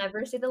 this will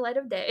never see the light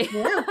of day.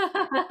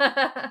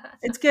 Yeah.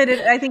 It's good.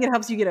 I think it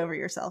helps you get over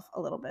yourself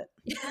a little bit.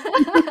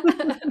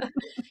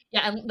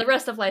 Yeah, and the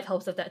rest of life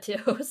helps with that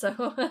too. So,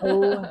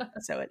 Oh,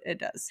 so it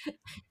does.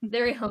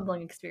 very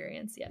humbling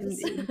experience. Yes.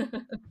 Indeed.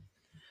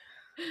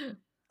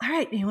 All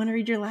right. You want to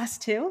read your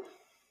last two?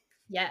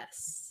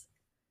 Yes.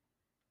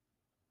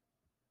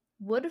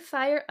 Wood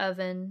fire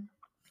oven,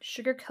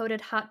 sugar coated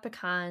hot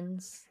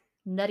pecans,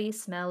 nutty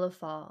smell of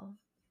fall.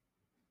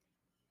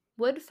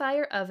 Wood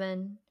fire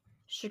oven,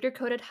 sugar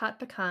coated hot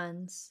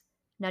pecans,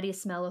 nutty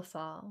smell of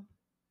fall.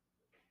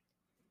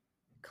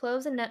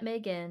 Cloves and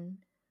nutmeg in,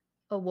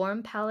 a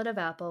warm palate of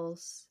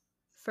apples,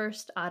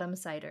 first autumn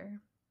cider.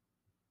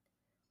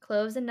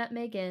 Cloves and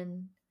nutmeg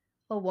in,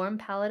 a warm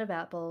palate of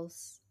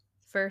apples,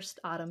 first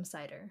autumn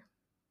cider.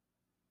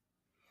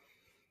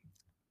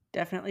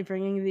 Definitely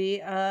bringing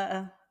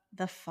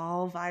the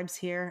fall vibes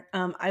here.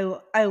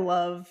 I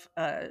love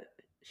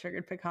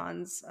sugared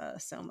pecans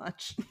so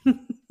much.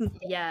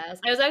 Yes,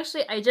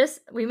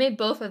 we made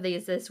both of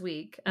these this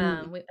week.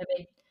 Mm. I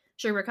made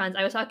sugar pecans.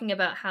 I was talking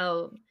about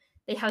how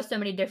they have so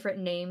many different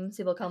names.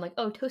 People call them like,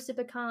 oh, toasted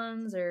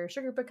pecans or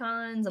sugar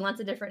pecans and lots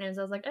of different names.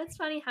 I was like, it's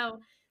funny how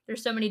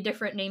there's so many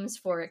different names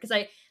for it. Because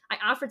I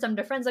offered some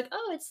to friends like,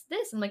 oh, it's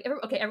this. I'm like,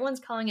 okay, everyone's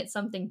calling it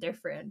something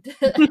different.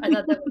 I thought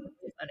that was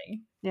really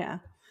funny. Yeah.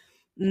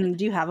 Do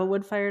you have a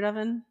wood fired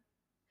oven?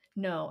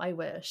 No, I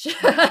wish.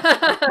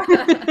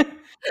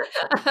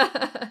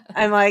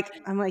 I'm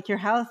like your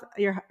house,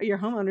 your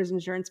homeowner's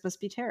insurance must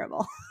be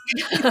terrible.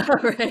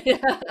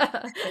 Right.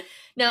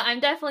 No, I'm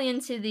definitely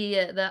into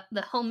the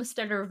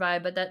homesteader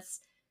vibe, but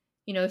that's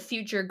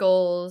future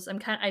goals.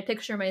 I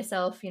picture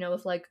myself,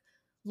 with like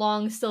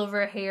long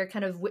silver hair,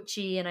 kind of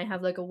witchy, and I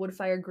have like a wood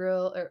fire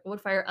grill or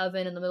wood fire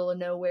oven in the middle of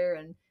nowhere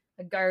and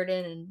a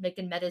garden and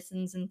making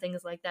medicines and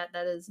things like that.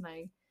 That is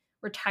my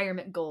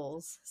retirement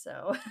goals.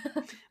 So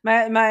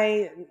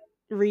My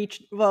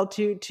reach, well,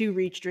 two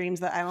reach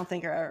dreams that I don't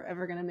think are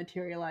ever going to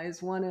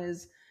materialize. One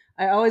is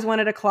I always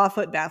wanted a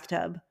clawfoot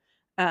bathtub,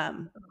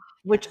 um,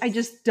 which I yes.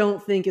 just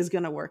don't think is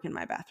going to work in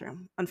my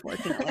bathroom,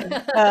 unfortunately.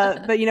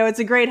 But it's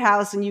a great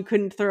house, and you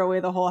couldn't throw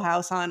away the whole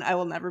house on. I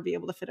will never be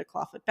able to fit a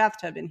clawfoot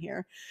bathtub in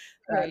here.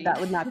 Right.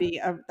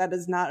 That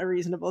is not a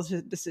reasonable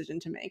decision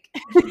to make.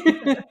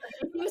 You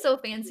seem so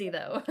fancy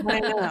though. I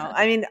know.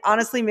 I mean,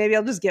 honestly, maybe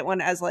I'll just get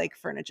one as like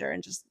furniture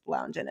and just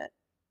lounge in it.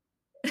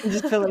 And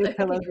just fill it with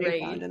That would be pillows and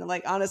great. lounge. And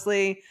like,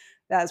 honestly,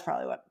 that's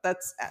probably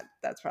what's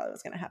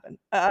gonna happen.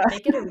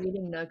 Make it a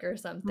reading nook or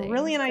something.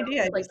 Brilliant Fill it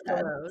idea I with, like, just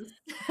had.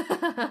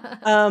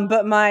 pillows.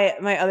 But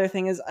my other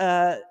thing is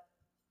a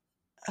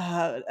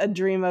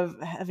dream of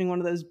having one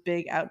of those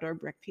big outdoor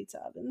brick pizza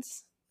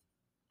ovens.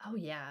 Oh,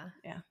 yeah.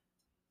 Yeah.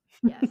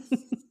 Yes.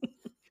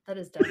 That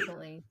is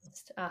definitely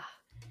just,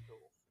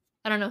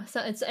 I don't know.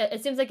 So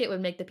it seems like it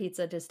would make the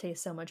pizza just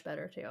taste so much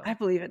better I too.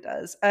 believe it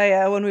does.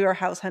 I when we were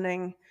house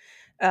hunting,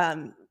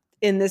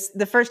 in this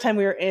the first time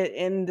we were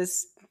in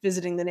this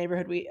visiting the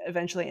neighborhood, we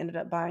eventually ended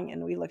up buying,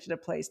 and we looked at a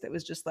place that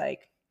was just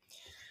like,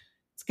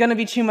 it's going to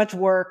be too much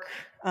work.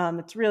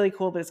 It's really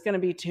cool, but it's going to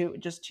be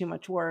too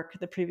much work.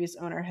 The previous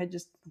owner had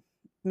just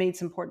made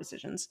some poor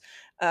decisions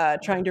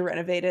trying to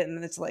renovate it,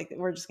 and it's like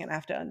we're just going to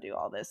have to undo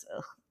all this.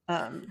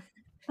 Ugh.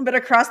 But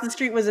across the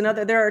street was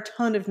another. There are a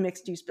ton of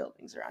mixed use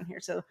buildings around here.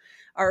 So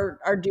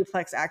our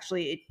duplex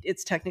actually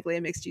it's technically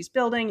a mixed use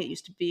building. It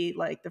used to be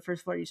like the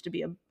first floor used to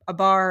be a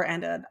bar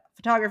and a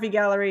photography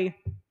gallery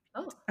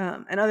Oh,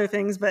 and other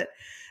things. But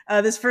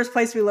this first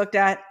place we looked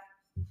at,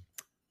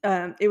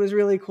 it was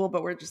really cool,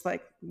 but we're just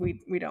like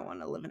we don't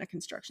want to live in a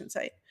construction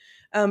site.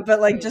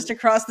 But like right. just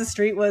across the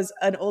street was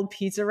an old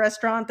pizza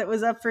restaurant that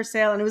was up for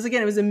sale, and it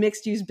was a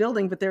mixed use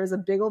building, but there was a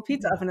big old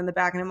pizza Mhm. oven in the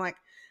back, and I'm like,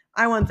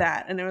 I want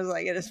that, and it was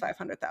like it is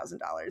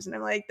 $500,000, and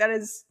I'm like that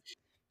is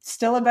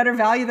still a better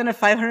value than a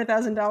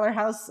 $500,000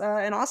 house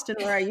in Austin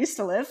where I used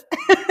to live.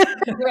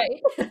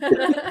 Right.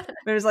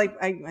 But it was like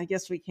I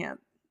guess we can't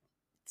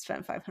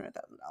spend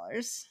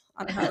 $500,000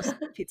 on a house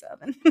with a pizza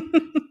oven.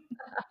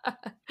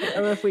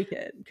 Or if we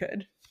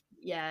could.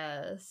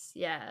 Yes,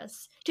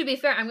 yes. To be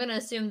fair, I'm gonna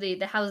assume the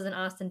houses in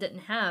Austin didn't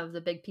have the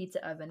big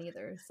pizza oven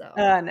either, so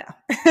No.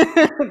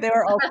 They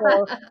were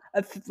also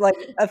like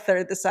a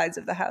third the size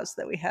of the house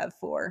that we have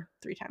for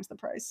 3 times the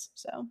price.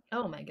 So,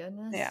 oh my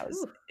yeah, goodness.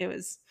 Ooh,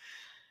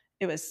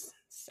 it was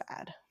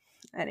sad.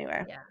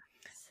 Anyway, yes.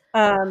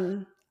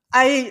 um,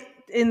 I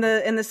in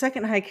the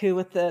second haiku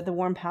with the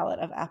warm palette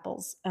of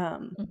apples,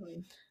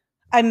 Mhm,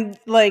 I'm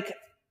like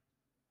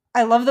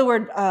I love the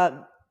word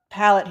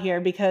palette here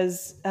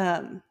because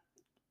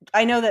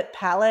I know that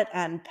palette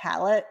and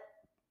palette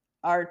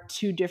are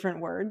two different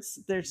words.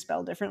 They're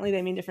spelled differently.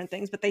 They mean different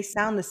things, but they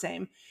sound the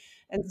same.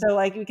 And mhm, so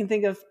like we can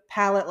think of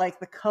palette like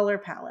the color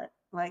palette,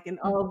 like in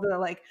all of mhm. the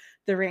like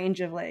the range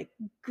of like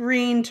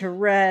green to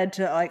red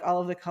to like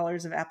all of the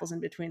colors of apples in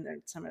between. There,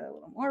 some are a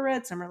little more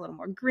red, some are a little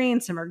more green,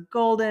 some are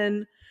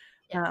golden.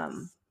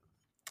 Um, Yes.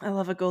 I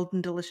love a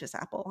golden delicious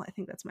apple. I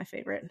think that's my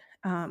favorite.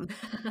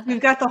 We've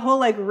got the whole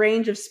like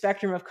range of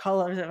spectrum of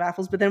colors of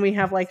apples, but then we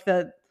have like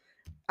the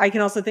I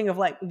can also think of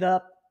like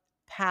the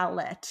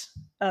palette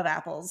of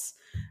apples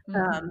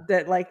Mhm.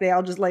 that like they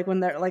all just like when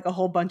they're like a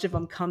whole bunch of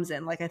them comes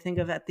in. Like I think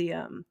of at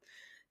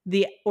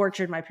the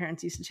orchard my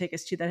parents used to take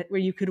us to that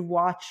where you could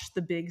watch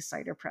the big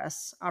cider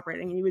press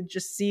operating and you would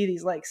just see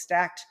these like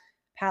stacked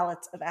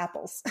pallets of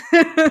apples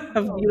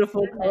of Oh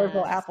beautiful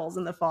colorful goodness. apples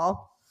in the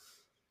fall.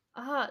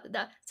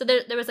 That so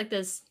there was like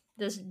this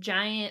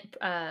giant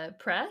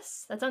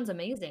press? That sounds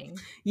amazing.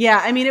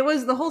 Yeah, I mean it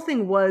was the whole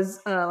thing was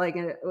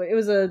it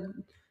was a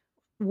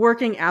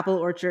working apple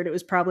orchard. It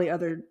was probably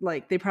other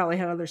like they probably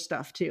had other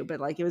stuff too, but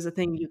like it was a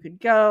thing you could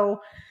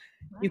go.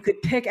 You Wow.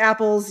 could pick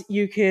apples.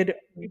 You could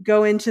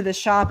go into the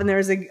shop, and there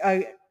was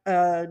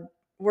a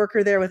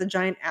worker there with a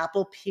giant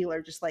apple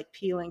peeler, just like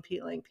peeling.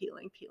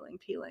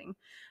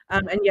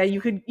 And yeah, Yes.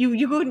 you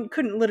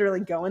couldn't literally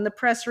go in the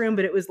press room,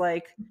 but it was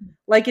Mhm.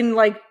 like in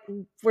like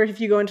where if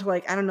you go into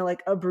like I don't know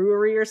like a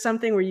brewery or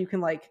something where you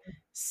can like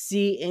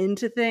see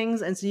into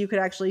things, and so you could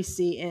actually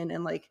see in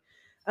and like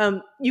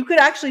you could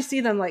actually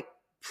see them like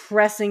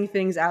pressing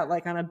things out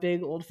like on a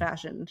big old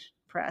fashioned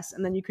press,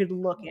 and then you could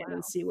look Oh, in and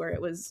wow. see where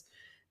it was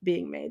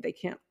being made. They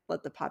can't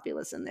let the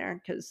populace in there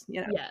because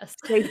Yes.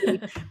 safety.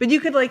 But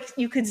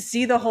you could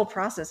see the whole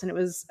process, and it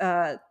was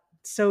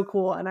so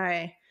cool. And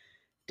I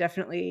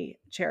definitely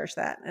cherish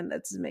that. And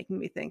that's making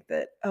me think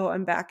that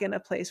I'm back in a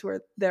place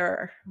where there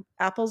are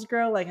apples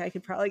grow. Like I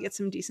could probably get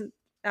some decent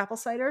apple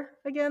cider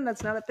again.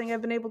 That's not a thing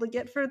I've been able to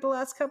get for the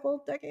last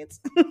couple decades.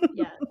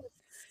 Yes.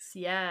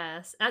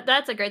 Yes.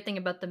 That's a great thing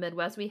about the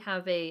Midwest. We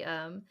have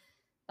a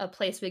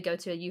place we go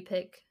to, a U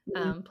Pick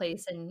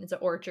place, and it's an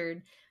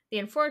orchard. They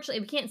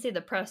unfortunately we can't see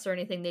the press or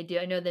anything they do.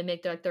 I know they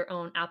make like their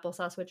own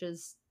applesauce, which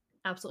is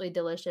absolutely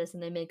delicious,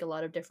 and they make a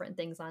lot of different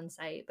things on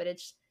site. But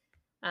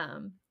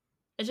um,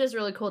 it's just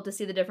really cool to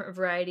see the different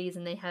varieties,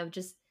 and they have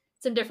just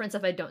some different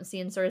stuff I don't see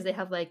in stores. They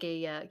have like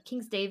a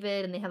King's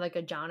David, and they have like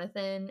a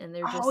Jonathan, and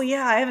they're Oh just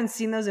yeah, I haven't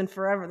seen those in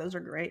forever. Those are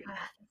great.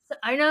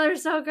 I know they're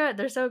so good.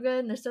 They're so good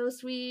and they're so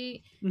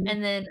sweet. Mhm.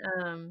 And then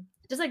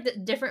just like the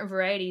different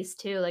varieties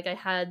too. Like I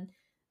had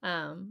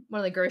one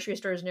of the grocery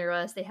stores near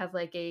us, they have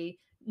like a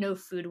no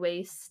food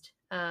waste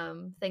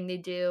thing they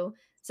do.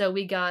 So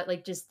we got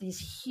like just these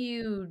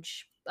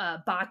huge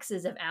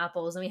boxes of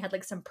apples and we had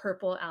like some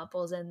purple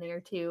apples in there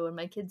too. And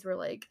my kids were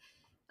like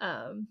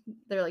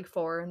they're like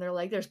 4 and they're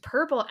like there's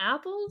purple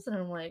apples and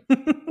I'm like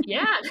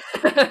yeah.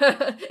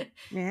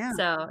 Yeah.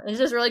 So it's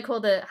just really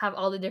cool to have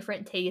all the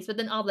different tastes, but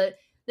then all the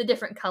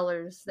different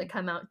colors that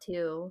come out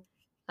too,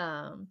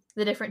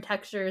 the different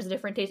textures, the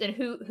different tastes, and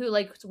who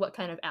likes what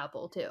kind of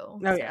apple too.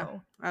 Oh yeah,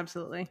 So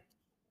absolutely.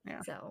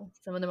 Yeah.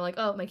 some of them are like,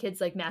 oh, my kids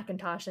like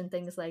Macintosh and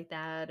things like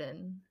that,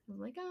 and I'm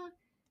like, ah,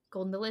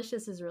 Golden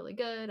Delicious is really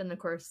good, and of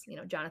course,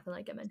 Jonathan,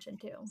 like I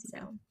mentioned too.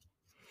 Yeah. So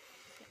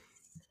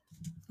yes,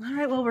 All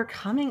right. Well, we're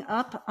coming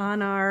up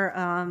on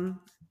our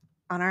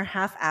on our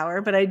half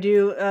hour, but I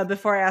do,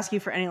 before I ask you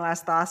for any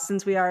last thoughts,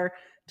 since we are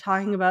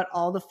talking about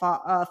all the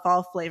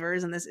fall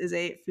flavors, and this is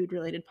a food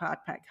related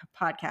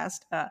podcast,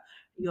 are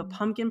you a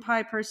pumpkin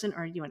pie person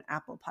or are you an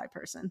apple pie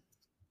person?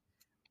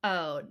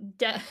 Oh,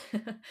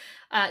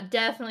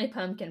 definitely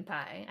pumpkin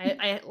pie.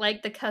 I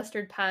like the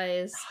custard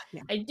pies.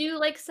 Yeah. I do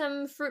like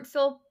some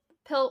filled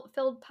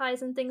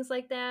pies and things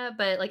like that,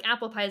 but like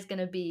apple pie is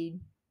gonna be,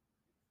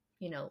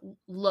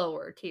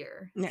 lower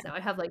tier. Yeah. So I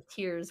have like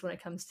tiers when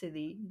it comes to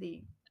the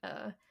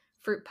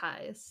fruit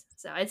pies.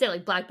 So I'd say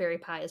like blackberry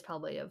pie is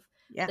probably of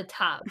Yeah. the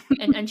top,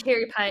 and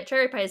cherry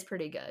pie is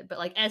pretty good, but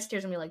like S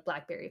tier's gonna be like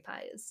blackberry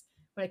pies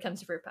when it comes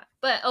to fruit pie.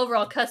 But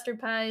overall, custard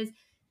pies,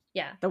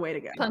 yeah, The way to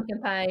go. pumpkin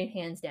pie,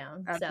 hands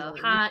down. So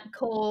Absolutely. hot,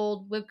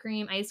 cold, whipped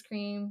cream, ice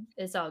cream,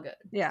 it's all good.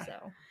 Yeah.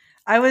 So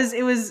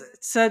It was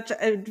such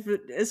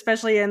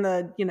especially in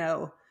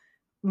the,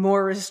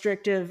 more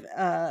restrictive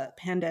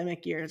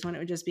pandemic years when it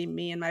would just be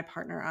me and my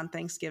partner on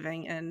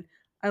Thanksgiving, and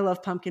I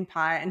love pumpkin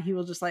pie, and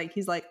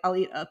he's like, I'll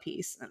eat a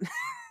piece. And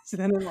so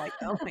then I'm like,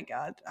 oh my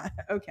God,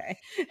 okay,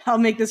 I'll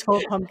make this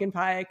whole pumpkin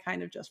pie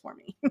kind of just for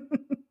me.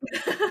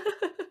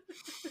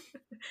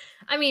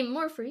 I mean,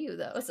 more for you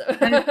though. So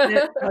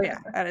Oh yeah,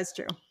 that is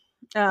true.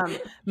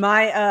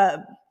 My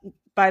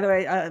by the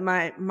way,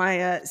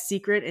 my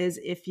secret is,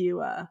 if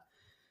you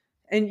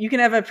and you can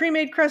have a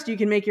pre-made crust, you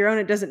can make your own,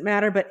 it doesn't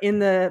matter, but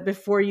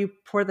before you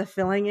pour the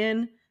filling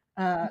in,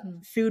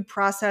 Mhm. food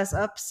process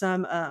up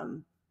some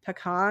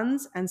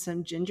pecans and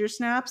some ginger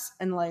snaps,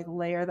 and like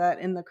layer that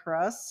in the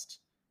crust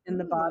in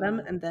the bottom,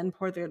 Ooh, and then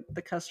pour the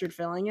custard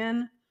filling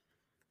in.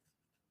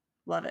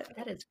 Love it.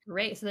 that is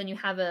great. So then you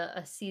have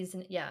a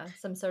season, yeah,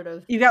 some sort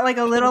of You got like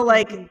a little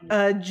healthy like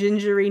ingredient.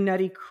 gingery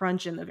nutty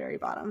crunch in the very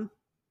bottom.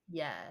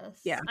 Yeah.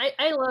 Yes.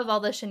 I love all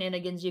the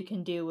shenanigans you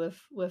can do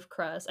with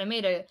crust. I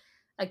made a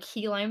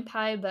key lime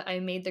pie, but I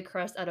made the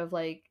crust out of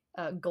like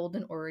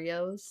golden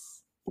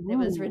Oreos. It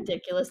was Ooh,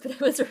 ridiculous, but it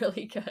was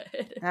really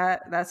good.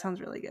 that sounds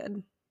really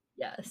good.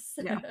 Yes.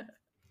 Yeah.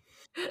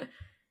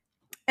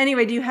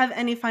 Anyway, do you have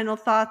any final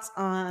thoughts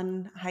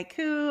on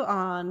haiku,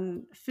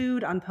 on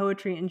food, on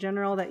poetry in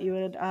general that you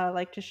would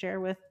like to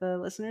share with the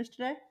listeners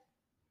today?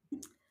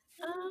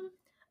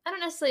 I don't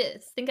necessarily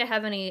think I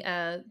have any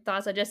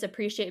thoughts. I just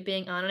appreciate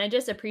being on, and I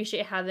just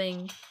appreciate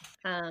having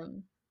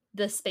um,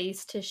 the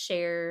space to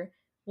share.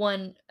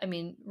 One, I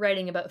mean,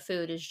 writing about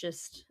food is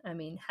just, I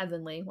mean,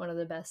 heavenly. One of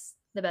the best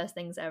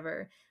things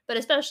ever. But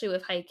especially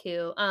with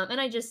haiku,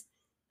 and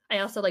I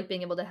also like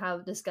being able to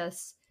have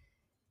discuss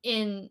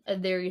in a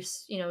very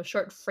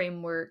short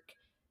framework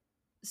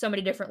so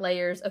many different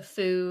layers of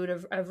food,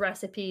 of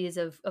recipes,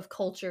 of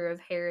culture, of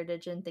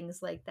heritage, and things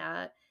like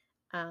that.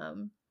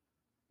 Um,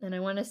 and I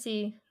want to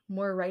see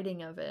more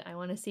writing of it. I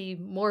want to see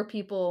more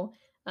people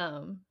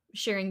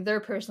sharing their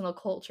personal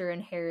culture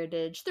and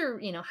heritage through,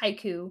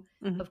 haiku,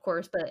 Mhm. of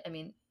course, but I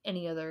mean,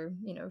 any other,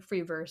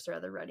 free verse or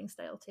other writing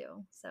style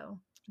too. So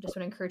I just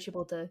want to encourage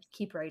people to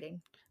keep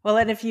writing. Well,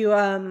 and if you,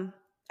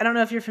 I don't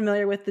know if you're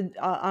familiar with the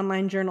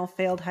online journal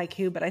Failed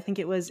Haiku, but I think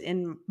it was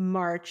in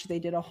March they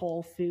did a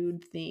whole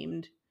food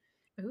themed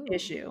Ooh.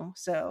 issue.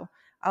 So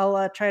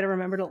I'll try to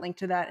remember to link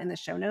to that in the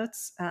show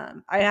notes.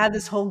 I had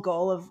this whole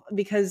goal of,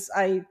 because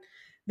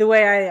the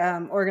way I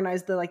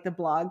organized the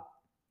blog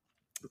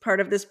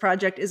part of this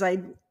project is I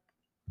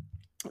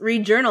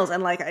read journals,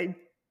 and like I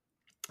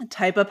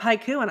type up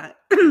haiku, and I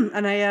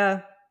and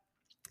I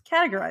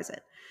categorize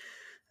it.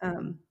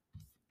 And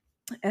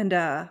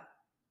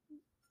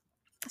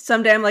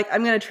someday I'm like,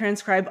 I'm going to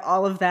transcribe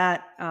all of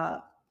that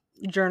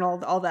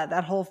journal, all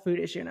that whole food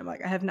issue, and I'm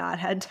like, I have not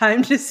had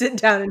time to sit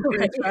down and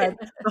transcribe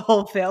Right. the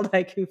whole Failed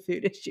Haiku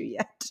food issue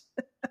yet.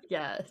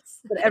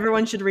 Yes. But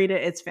everyone should read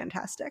it. It's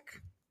fantastic.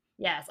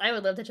 Yes, I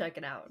would love to check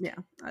it out. Yeah,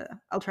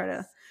 I'll try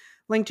to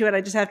link to it.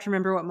 I just have to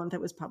remember what month it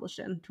was published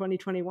in.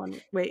 2021.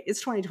 Wait, it's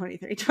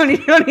 2023.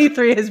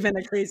 2023 has been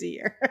a crazy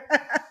year.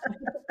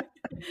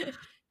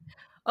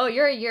 Oh,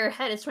 you're a year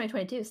ahead. It's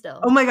 2022 still.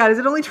 Oh my God, is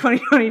it only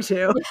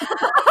 2022?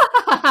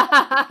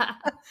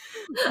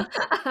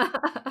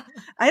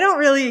 I don't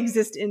really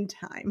exist in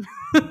time.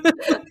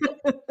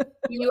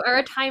 You are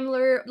a time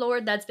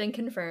lord, that's been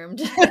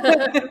confirmed.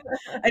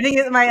 I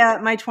think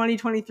my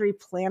 2023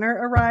 planner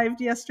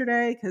arrived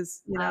yesterday,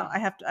 because Wow. I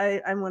have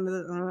to. I'm one of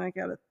the, I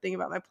got to think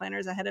about my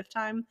planners ahead of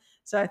time.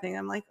 So I think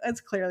I'm like,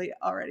 it's clearly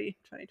already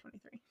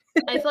 2023.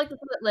 I feel like that's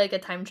what, like, a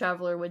time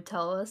traveler would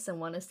tell us and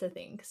want us to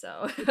think,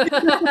 so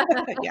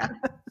Yeah.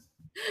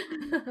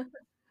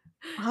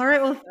 All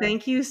right. Well,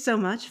 thank you so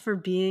much for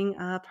being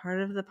a part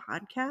of the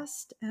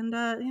podcast. And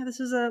yeah, this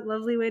was a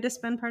lovely way to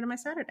spend part of my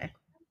Saturday.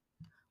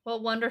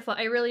 Well, wonderful.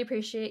 I really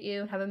appreciate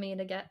you having me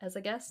as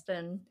a guest,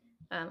 and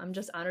I'm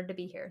just honored to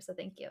be here, so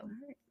thank you.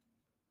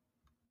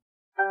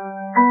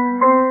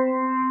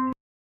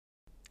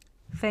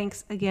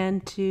 Thanks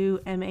again to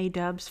MA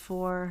Dubs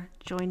for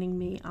joining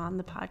me on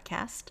the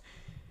podcast.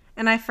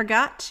 And I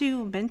forgot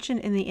to mention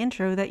in the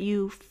intro that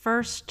you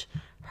first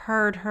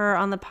heard her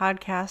on the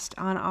podcast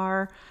on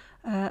our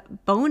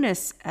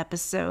bonus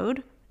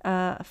episode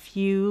a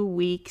few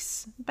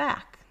weeks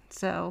back.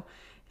 So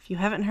if you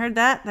haven't heard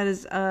that,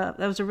 that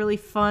was a really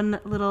fun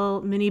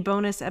little mini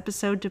bonus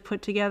episode to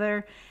put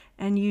together,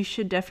 and you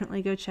should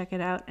definitely go check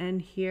it out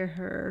and hear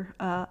her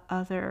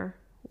other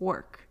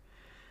work.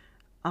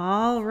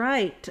 All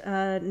right,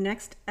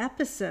 next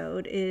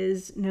episode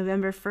is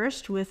November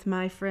 1st with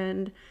my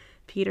friend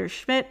Peter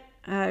Schmidt.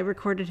 I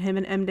recorded him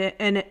and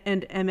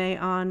MA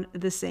on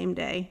the same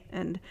day,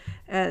 and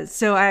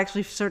so I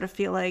actually sort of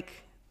feel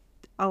like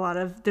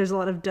there's a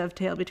lot of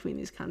dovetail between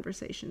these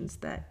conversations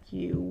that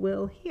you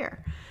will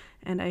hear,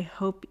 and I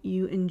hope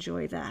you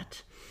enjoy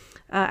that.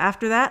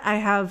 After that, I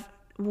have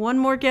one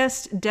more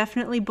guest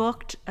definitely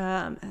booked.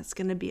 It's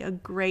going to be a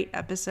great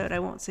episode. I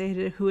won't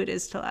say who it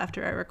is till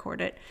after I record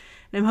it.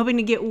 And I'm hoping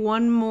to get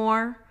one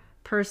more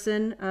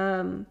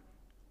person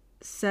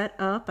set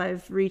up.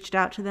 I've reached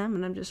out to them,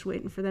 and I'm just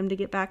waiting for them to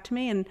get back to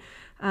me.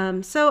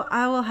 And so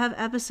I will have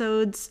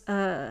episodes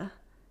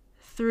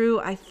through,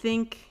 I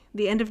think,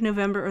 the end of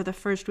November or the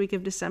first week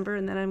of December,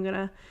 and then I'm going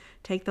to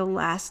take the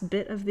last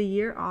bit of the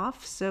year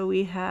off. So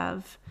we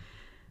have,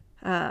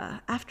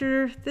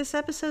 after this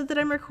episode that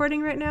I'm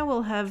recording right now,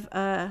 we'll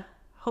have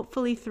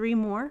hopefully 3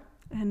 more,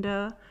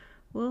 and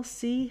we'll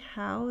see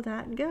how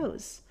that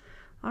goes.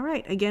 All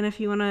right, again, if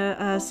you want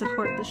to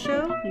support the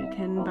show, you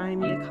can buy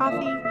me a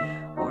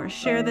coffee or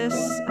share this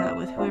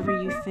with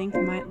whoever you think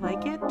might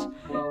like it.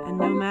 And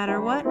no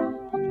matter what,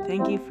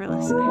 thank you for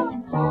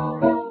listening.